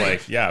was just Right.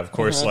 like, yeah, of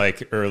course,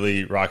 like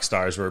early rock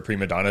stars were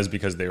prima donnas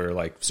because they were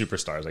like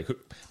superstars. Like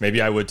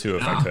maybe I would too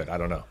if I could. I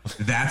don't know.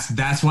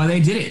 That's why they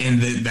did it.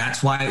 And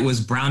that's why it was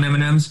brown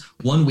M&Ms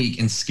one week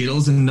and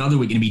Skittles another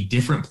week, and be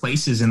different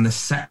places in the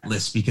set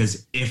list,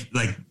 because if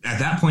like at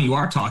that point you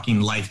are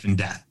talking life and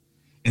death.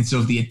 And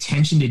so if the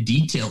attention to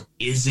detail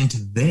isn't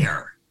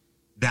there,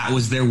 that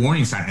was their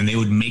warning sign. And they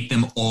would make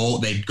them all,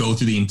 they'd go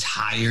through the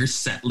entire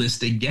set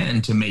list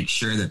again to make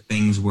sure that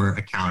things were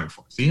accounted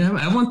for. So,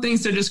 everyone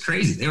thinks they're just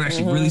crazy. They were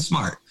actually really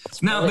smart.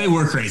 No, they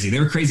were crazy. They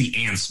were crazy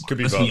and smart. Could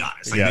be Let's both. be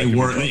honest.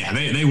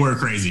 Like they were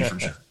crazy for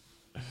sure.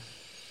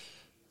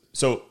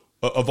 So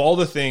of all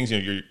the things,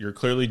 you're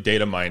clearly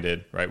data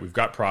minded, right? We've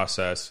got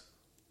process.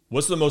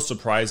 What's the most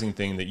surprising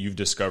thing that you've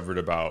discovered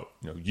about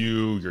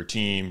you, your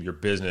team, your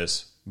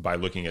business by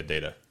looking at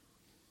data?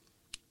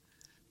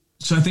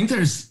 So I think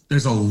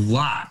there's a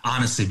lot,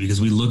 honestly, because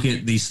we look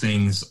at these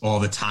things all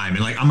the time,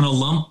 and like I'm gonna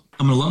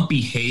lump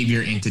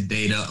behavior into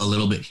data a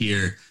little bit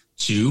here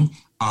too.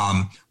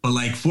 But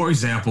like, for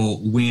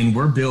example, when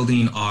we're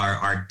building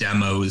our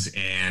demos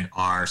and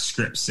our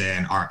scripts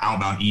and our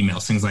outbound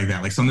emails, things like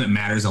that, like something that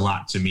matters a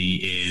lot to me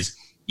is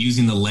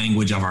using the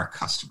language of our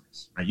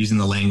customers, right? Using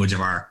the language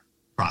of our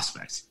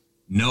prospects.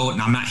 No,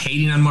 and I'm not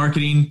hating on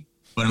marketing,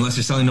 but unless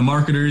you're selling to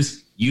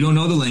marketers, you don't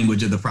know the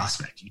language of the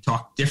prospect. You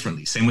talk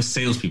differently. Same with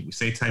salespeople. We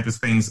say type of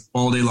things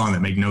all day long that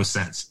make no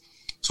sense.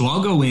 So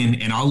I'll go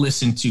in and I'll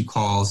listen to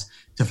calls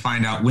to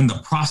find out when the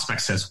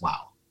prospect says,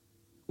 wow.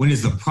 When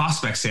does the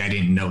prospect say, I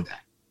didn't know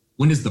that?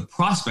 When does the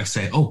prospect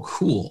say, oh,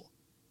 cool.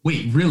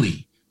 Wait,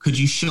 really? Could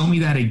you show me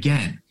that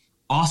again?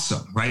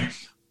 Awesome, right?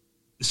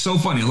 It's so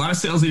funny. A lot of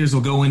sales leaders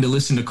will go in to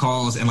listen to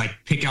calls and like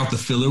pick out the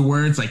filler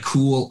words like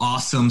cool,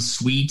 awesome,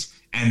 sweet.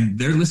 And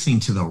they're listening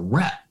to the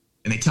rep.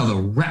 And they tell the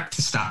rep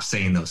to stop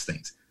saying those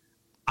things.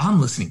 I'm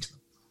listening to the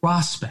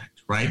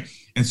prospect, right?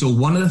 And so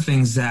one of the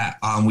things that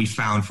we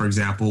found, for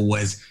example,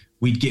 was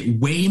we'd get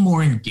way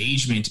more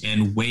engagement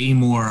and way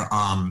more,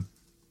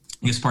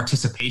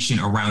 participation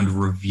around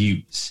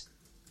reviews,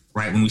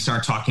 right? When we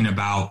start talking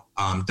about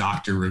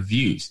doctor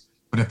reviews.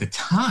 But at the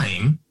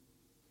time,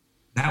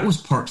 that was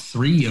part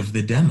 3 of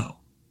the demo.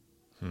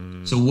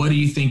 So what do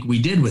you think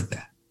we did with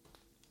that?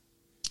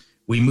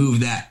 We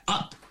moved that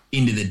up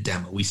into the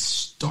demo. We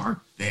start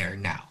there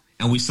now,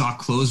 and we saw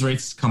close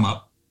rates come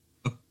up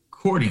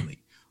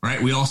accordingly,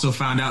 right? We also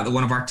found out that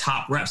one of our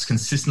top reps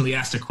consistently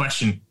asked a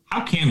question,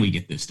 how can we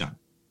get this done?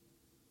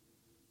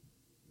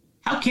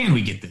 How can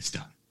we get this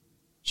done?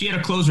 She had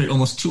a close rate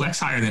almost 2x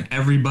higher than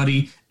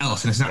everybody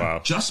else. And it's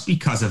not just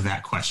because of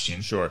that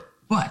question, Sure,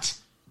 but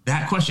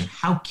that question,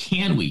 how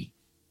can we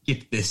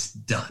get this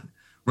done,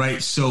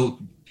 right? So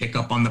pick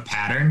up on the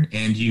pattern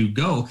and you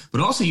go,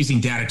 but also using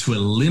data to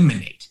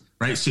eliminate,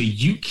 right? So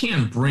you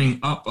can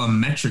bring up a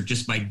metric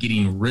just by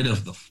getting rid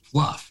of the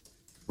fluff,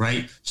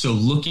 right? So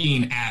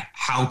looking at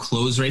how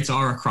close rates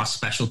are across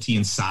specialty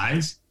and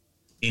size,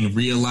 and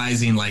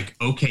realizing like,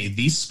 okay,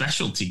 these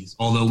specialties,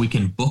 although we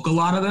can book a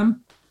lot of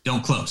them,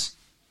 don't close.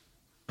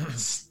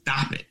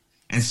 Stop it.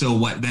 And so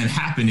what then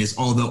happened is,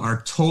 although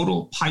our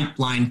total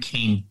pipeline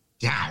came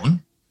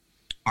down,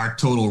 our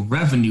total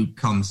revenue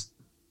comes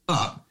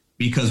up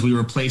because we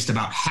replaced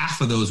about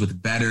half of those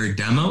with better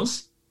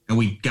demos and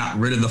we got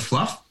rid of the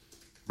fluff.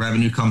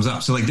 Revenue comes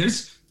up. So like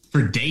there's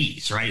for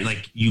days, right?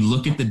 Like you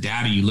look at the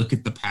data, you look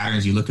at the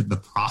patterns, you look at the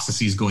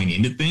processes going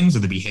into things or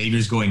the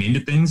behaviors going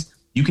into things,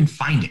 you can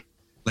find it.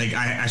 Like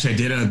I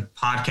did a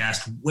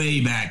podcast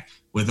way back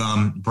with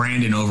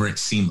Brandon over at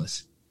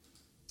Seamless.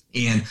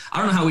 And I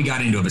don't know how we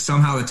got into it, but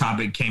somehow the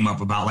topic came up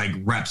about like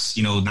reps,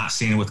 not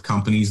staying with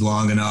companies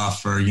long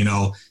enough or,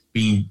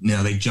 being,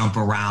 they jump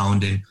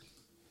around. And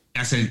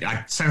I said,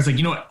 I was like,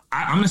 what?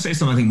 I'm going to say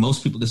something I think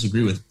most people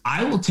disagree with.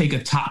 I will take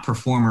a top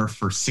performer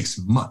for 6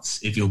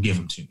 months if you'll give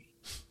them to me.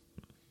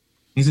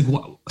 He's like,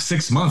 what?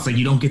 6 months? Like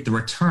you don't get the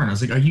return. I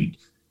was like,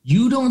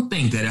 you don't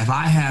think that if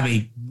I have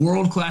a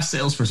world-class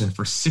salesperson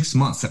for 6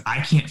 months that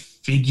I can't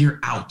figure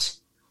out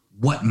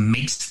what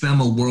makes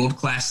them a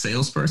world-class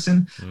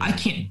salesperson? I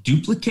can't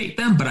duplicate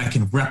them, but I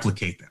can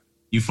replicate them.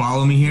 You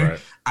follow me here? Right.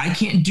 I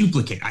can't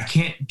duplicate. I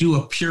can't do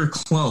a pure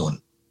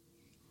clone,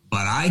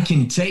 but I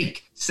can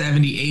take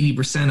 70,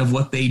 80% of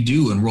what they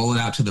do and roll it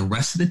out to the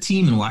rest of the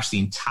team and watch the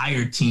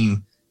entire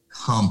team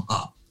come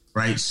up.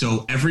 right?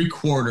 So every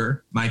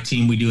quarter, my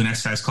team, we do an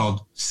exercise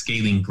called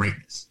scaling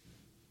greatness.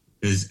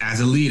 Because as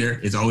a leader,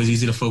 it's always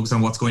easy to focus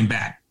on what's going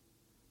bad.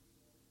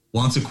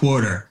 Once a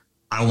quarter,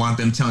 I want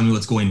them telling me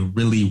what's going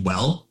really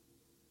well,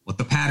 what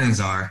the patterns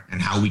are,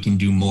 and how we can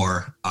do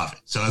more of it.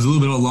 So it's a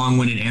little bit of a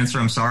long-winded answer.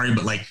 I'm sorry,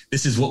 but like,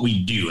 this is what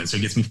we do. And so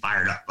it gets me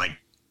fired up. Like,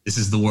 this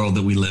is the world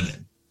that we live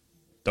in.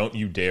 Don't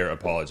you dare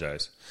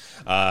apologize.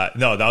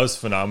 No, that was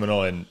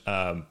phenomenal. And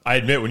I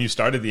admit, when you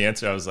started the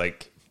answer, I was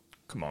like,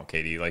 come on,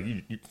 Katie, like,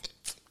 you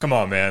come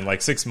on, man,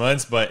 like 6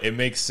 months. But it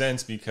makes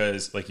sense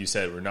because, like you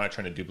said, we're not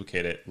trying to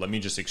duplicate it. Let me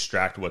just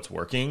extract what's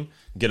working,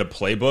 get a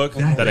playbook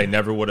that I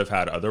never would have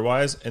had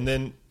otherwise, and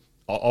then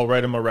I'll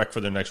write them a rec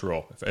for their next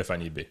role if I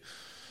need be.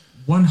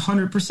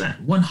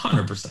 100%.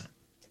 100%.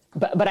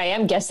 But I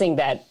am guessing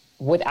that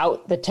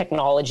without the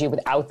technology,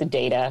 without the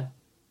data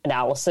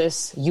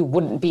analysis, you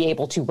wouldn't be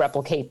able to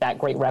replicate that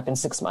great rep in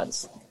 6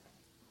 months.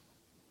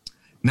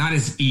 Not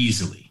as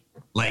easily.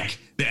 Like,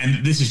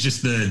 and this is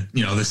just the,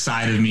 the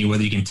side of me,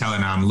 whether you can tell or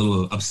not, I'm a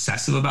little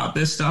obsessive about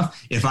this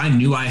stuff. If I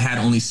knew I had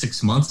only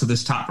 6 months to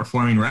this top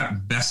performing rep,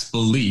 best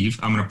believe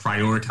I'm going to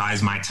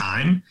prioritize my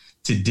time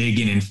to dig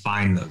in and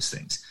find those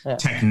things. Yeah.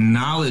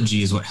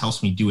 Technology is what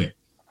helps me do it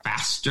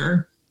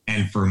faster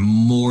and for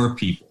more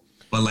people.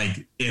 But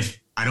like,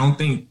 I don't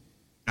think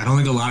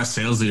a lot of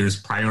sales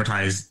leaders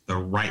prioritize the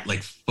right,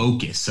 like,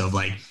 focus of,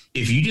 like,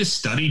 if you just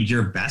studied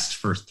your best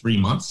for 3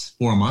 months,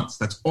 4 months,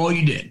 that's all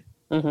you did.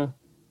 Mm-hmm.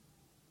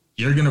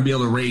 You're going to be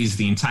able to raise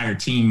the entire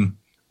team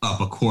up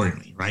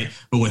accordingly, right?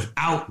 But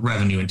without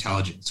revenue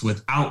intelligence,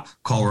 without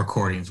call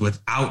recordings,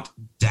 without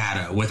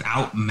data,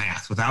 without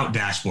math, without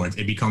dashboards,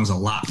 it becomes a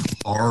lot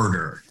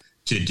harder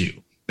to do.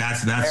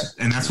 That's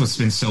what's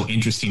been so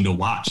interesting to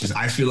watch is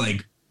I feel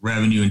like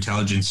revenue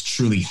intelligence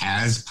truly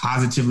has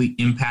positively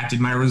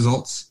impacted my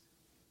results.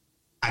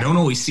 I don't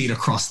always see it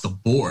across the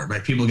board,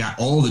 right? People got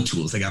all the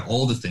tools, they got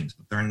all the things,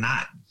 but they're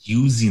not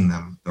using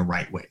them the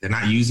right way. They're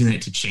not using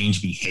it to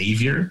change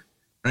behavior,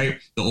 right?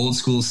 The old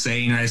school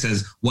saying, right,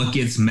 says, what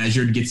gets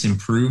measured gets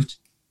improved.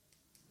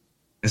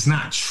 It's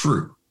not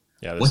true.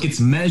 Yeah, what gets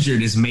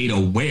measured is made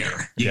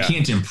aware. You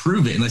can't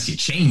improve it unless you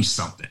change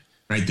something,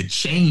 right? The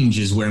change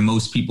is where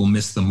most people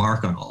miss the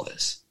mark on all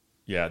this.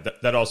 Yeah,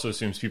 that also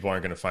assumes people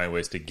aren't going to find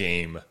ways to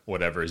game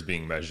whatever is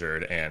being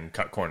measured and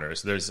cut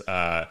corners. There's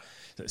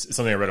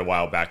something I read a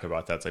while back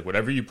about that. It's like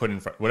whatever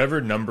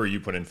number you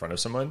put in front of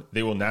someone,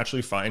 they will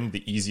naturally find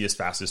the easiest,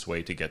 fastest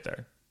way to get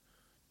there.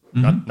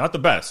 Mm-hmm. Not the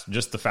best,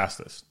 just the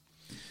fastest.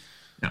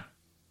 Yeah,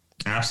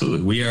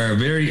 absolutely. We are a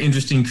very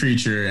interesting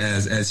creature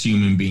as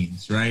human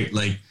beings, right?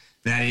 Like,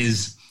 that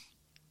is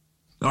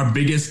our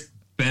biggest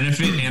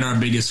benefit and our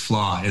biggest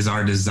flaw is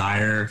our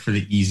desire for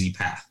the easy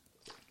path.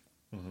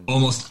 Mm-hmm.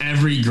 Almost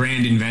every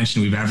grand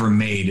invention we've ever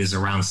made is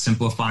around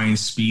simplifying,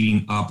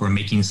 speeding up, or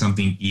making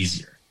something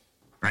easier,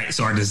 right?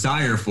 So our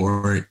desire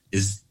for it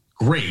is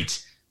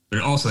great, but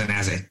it also, then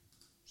as a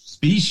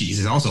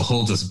species, it also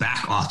holds us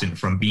back often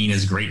from being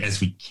as great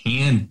as we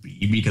can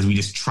be because we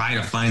just try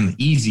to find the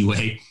easy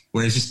way,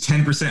 whereas just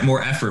 10%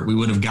 more effort, we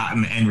would have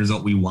gotten the end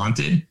result we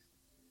wanted,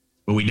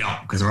 but we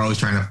don't because we're always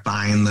trying to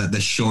find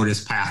the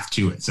shortest path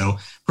to it. So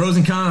pros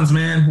and cons,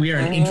 man. We are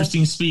an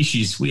interesting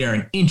species. We are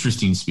an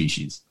interesting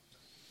species.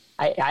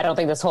 I don't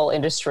think this whole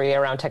industry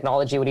around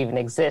technology would even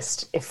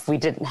exist if we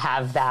didn't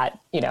have that,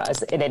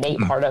 as an innate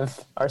part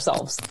of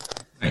ourselves.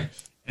 Right.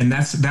 And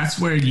that's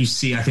where you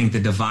see, I think,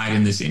 the divide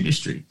in this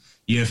industry.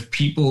 You have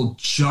people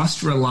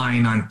just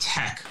relying on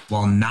tech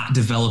while not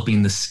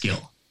developing the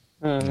skill.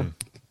 Mm.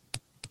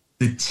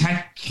 The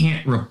tech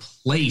can't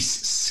replace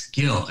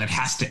skill. It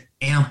has to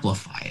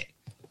amplify it.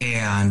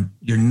 And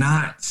you're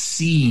not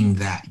seeing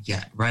that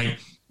yet, right?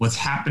 What's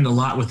happened a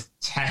lot with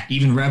tech,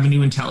 even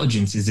revenue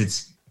intelligence, is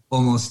it's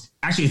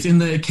in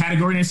the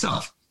category in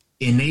itself,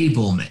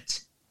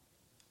 enablement.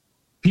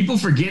 People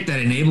forget that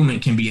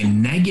enablement can be a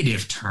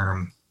negative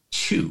term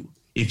too.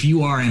 If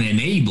you are an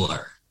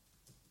enabler,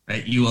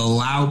 right, you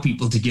allow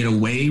people to get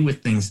away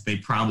with things they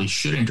probably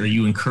shouldn't, or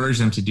you encourage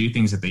them to do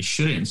things that they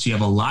shouldn't. So you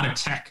have a lot of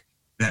tech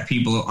that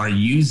people are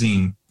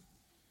using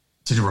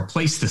to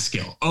replace the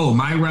skill. Oh,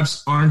 my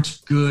reps aren't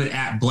good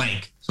at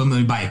blank, so let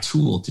me buy a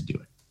tool to do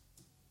it.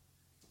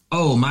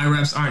 Oh, my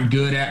reps aren't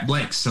good at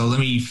blank, so let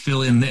me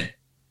fill in that.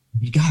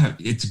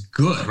 It's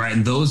good, right?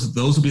 And those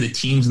will be the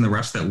teams and the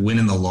reps that win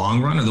in the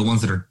long run are the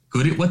ones that are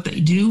good at what they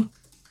do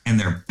and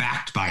they're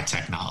backed by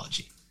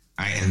technology,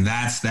 right? And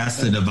that's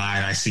the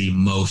divide I see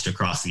most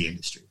across the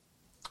industry.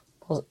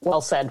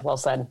 Well said.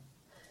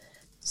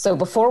 So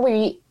before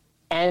we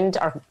end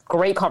our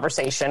great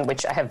conversation,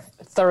 which I have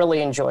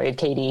thoroughly enjoyed,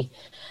 Katie,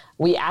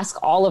 we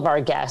ask all of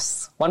our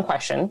guests one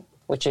question,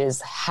 which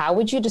is, how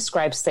would you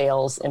describe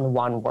sales in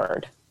one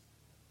word?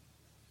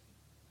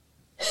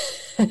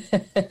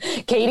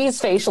 Katie's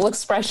facial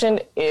expression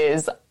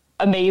is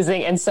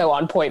amazing and so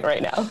on point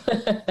right now.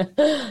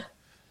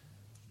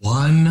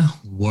 One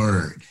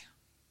word.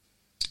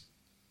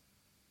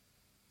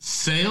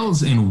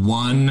 Sales in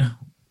one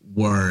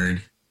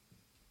word.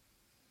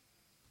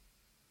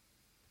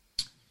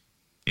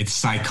 It's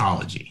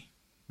psychology.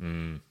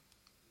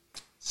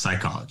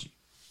 psychology.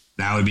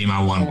 That would be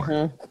my one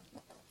word.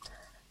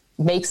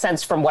 Makes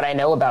sense from what I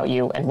know about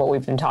you and what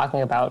we've been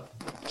talking about.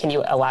 Can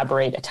you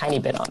elaborate a tiny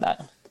bit on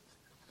that?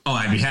 Oh,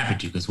 I'd be happy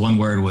to, because one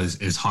word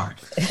is hard.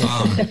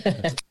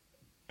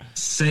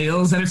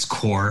 Sales at its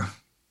core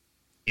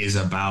is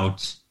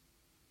about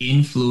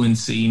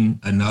influencing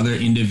another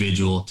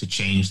individual to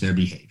change their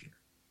behavior.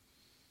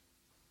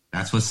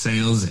 That's what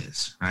sales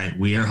is, right?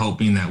 We are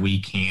hoping that we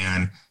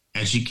can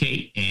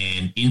educate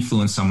and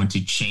influence someone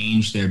to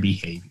change their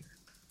behavior.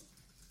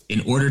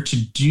 In order to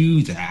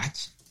do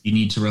that, you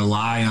need to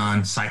rely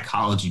on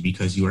psychology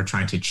because you are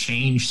trying to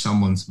change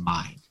someone's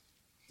mind.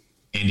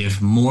 And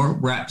if more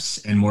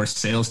reps and more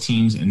sales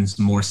teams and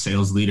more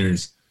sales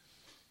leaders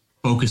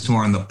focus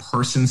more on the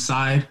person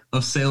side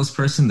of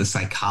salesperson, the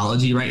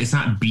psychology, right? It's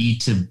not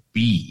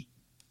B2B,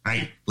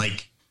 right?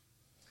 Like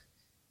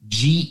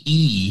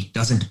GE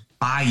doesn't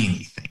buy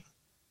anything.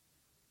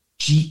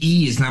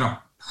 GE is not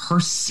a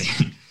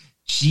person.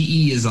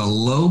 GE is a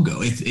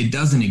logo. It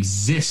doesn't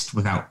exist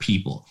without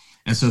people.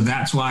 And so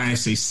that's why I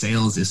say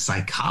sales is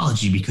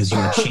psychology, because you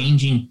are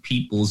changing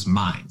people's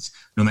minds.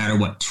 No matter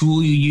what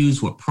tool you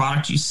use, what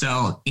product you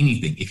sell,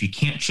 anything. If you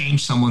can't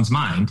change someone's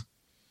mind,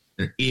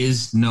 there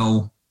is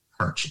no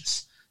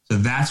purchase. So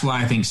that's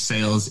why I think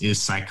sales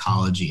is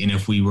psychology. And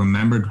if we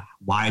remembered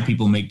why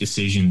people make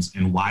decisions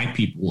and why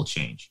people will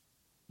change,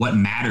 what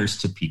matters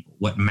to people,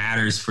 what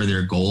matters for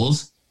their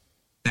goals,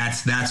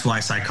 that's why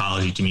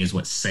psychology to me is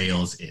what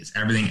sales is.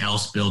 Everything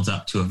else builds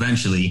up to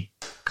eventually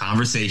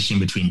conversation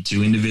between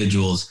two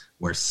individuals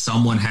where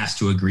someone has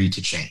to agree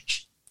to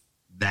change.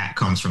 That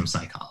comes from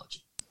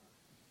psychology.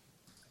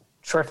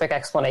 Terrific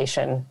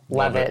explanation.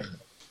 Love it.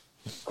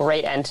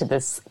 Great end to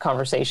this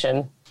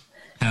conversation.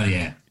 Hell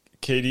yeah.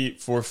 Katie,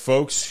 for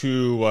folks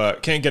who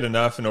can't get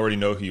enough and already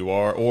know who you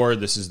are, or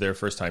this is their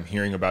first time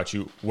hearing about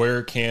you,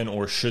 where can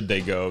or should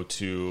they go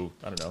to,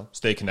 I don't know,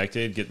 stay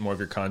connected, get more of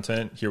your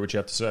content, hear what you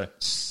have to say?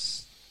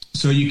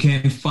 So you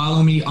can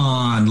follow me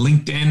on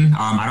LinkedIn.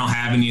 I don't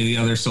have any of the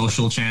other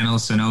social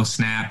channels, so no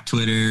Snap,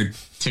 Twitter,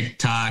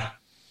 TikTok,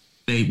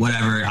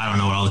 whatever. I don't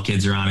know what all the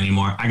kids are on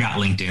anymore. I got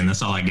LinkedIn.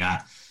 That's all I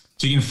got.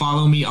 So you can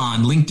follow me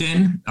on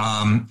LinkedIn.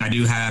 I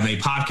do have a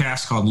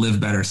podcast called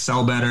Live Better,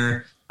 Sell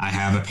Better. I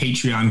have a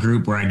Patreon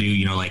group where I do,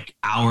 like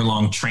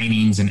hour-long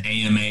trainings and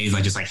AMAs,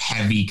 like just like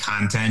heavy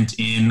content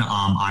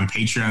on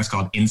Patreon. It's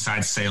called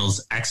Inside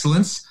Sales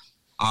Excellence.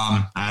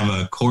 I have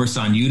a course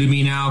on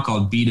Udemy now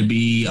called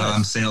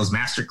B2B Sales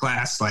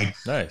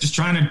Masterclass. Just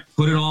trying to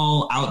put it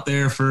all out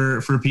there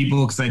for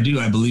people, because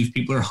I believe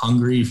people are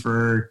hungry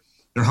for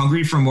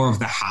more of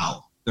the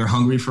how. They're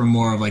hungry for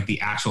more of like the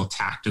actual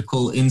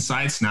tactical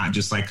insights, not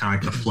just like kind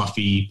of like the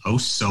fluffy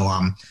posts. So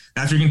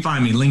that's where you can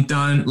find me.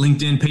 LinkedIn,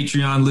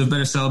 Patreon, Live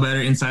Better, Sell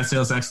Better, Inside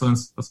Sales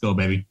Excellence. Let's go,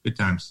 baby. Good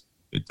times.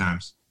 Good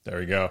times. There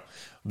we go.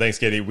 Thanks,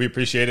 Katie. We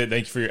appreciate it.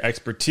 Thank you for your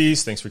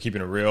expertise. Thanks for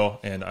keeping it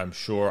real. And I'm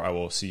sure I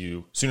will see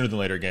you sooner than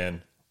later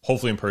again,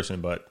 hopefully in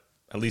person, but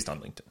at least on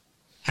LinkedIn.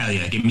 Hell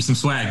yeah. Give me some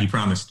swag. You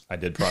promised. I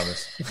did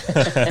promise.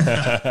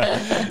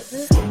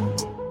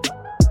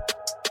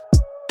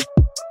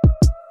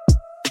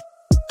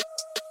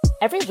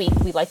 Every week,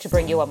 we like to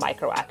bring you a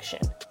micro action,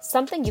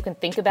 something you can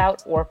think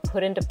about or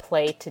put into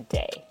play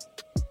today.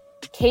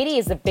 Katie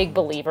is a big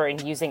believer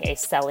in using a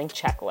selling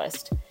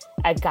checklist,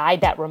 a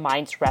guide that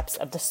reminds reps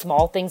of the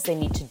small things they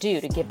need to do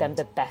to give them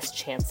the best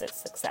chance at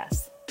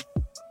success.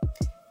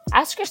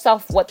 Ask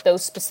yourself what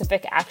those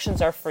specific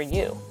actions are for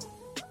you.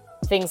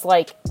 Things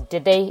like,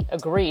 did they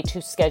agree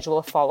to schedule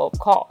a follow-up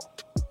call?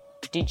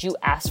 Did you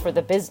ask for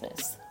the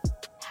business?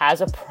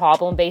 Has a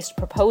problem-based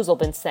proposal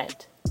been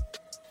sent?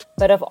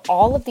 But of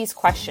all of these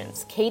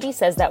questions, Katie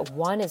says that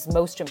one is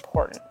most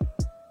important.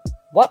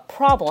 What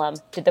problem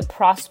did the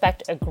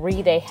prospect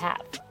agree they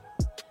have?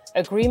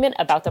 Agreement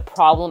about the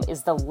problem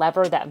is the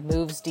lever that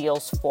moves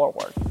deals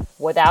forward.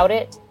 Without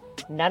it,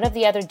 none of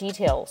the other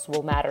details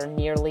will matter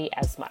nearly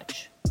as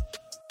much.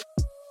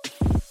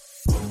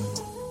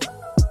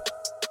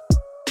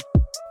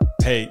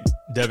 Hey,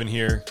 Devin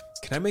here.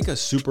 Can I make a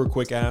super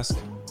quick ask?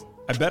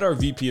 I bet our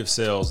VP of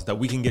sales that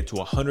we can get to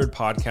 100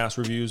 podcast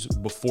reviews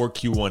before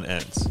Q1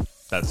 ends.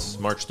 That's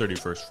March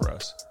 31st for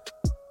us.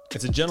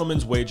 It's a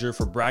gentleman's wager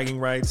for bragging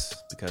rights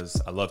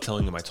because I love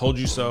telling them I told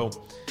you so.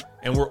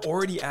 And we're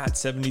already at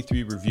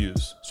 73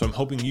 reviews, so I'm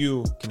hoping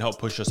you can help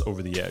push us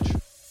over the edge.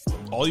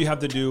 All you have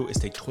to do is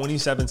take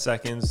 27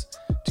 seconds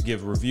to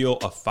give Reveal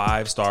a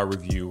 5-star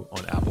review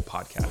on Apple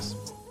Podcasts.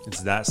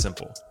 It's that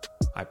simple.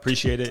 I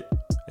appreciate it,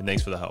 and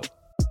thanks for the help.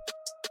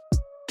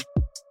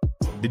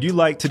 Did you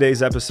like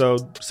today's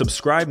episode?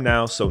 Subscribe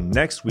now so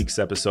next week's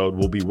episode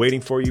will be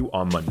waiting for you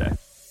on Monday.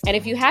 And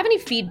if you have any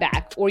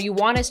feedback or you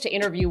want us to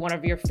interview one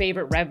of your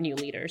favorite revenue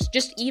leaders,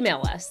 just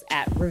email us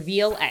at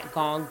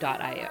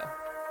reveal@gong.io.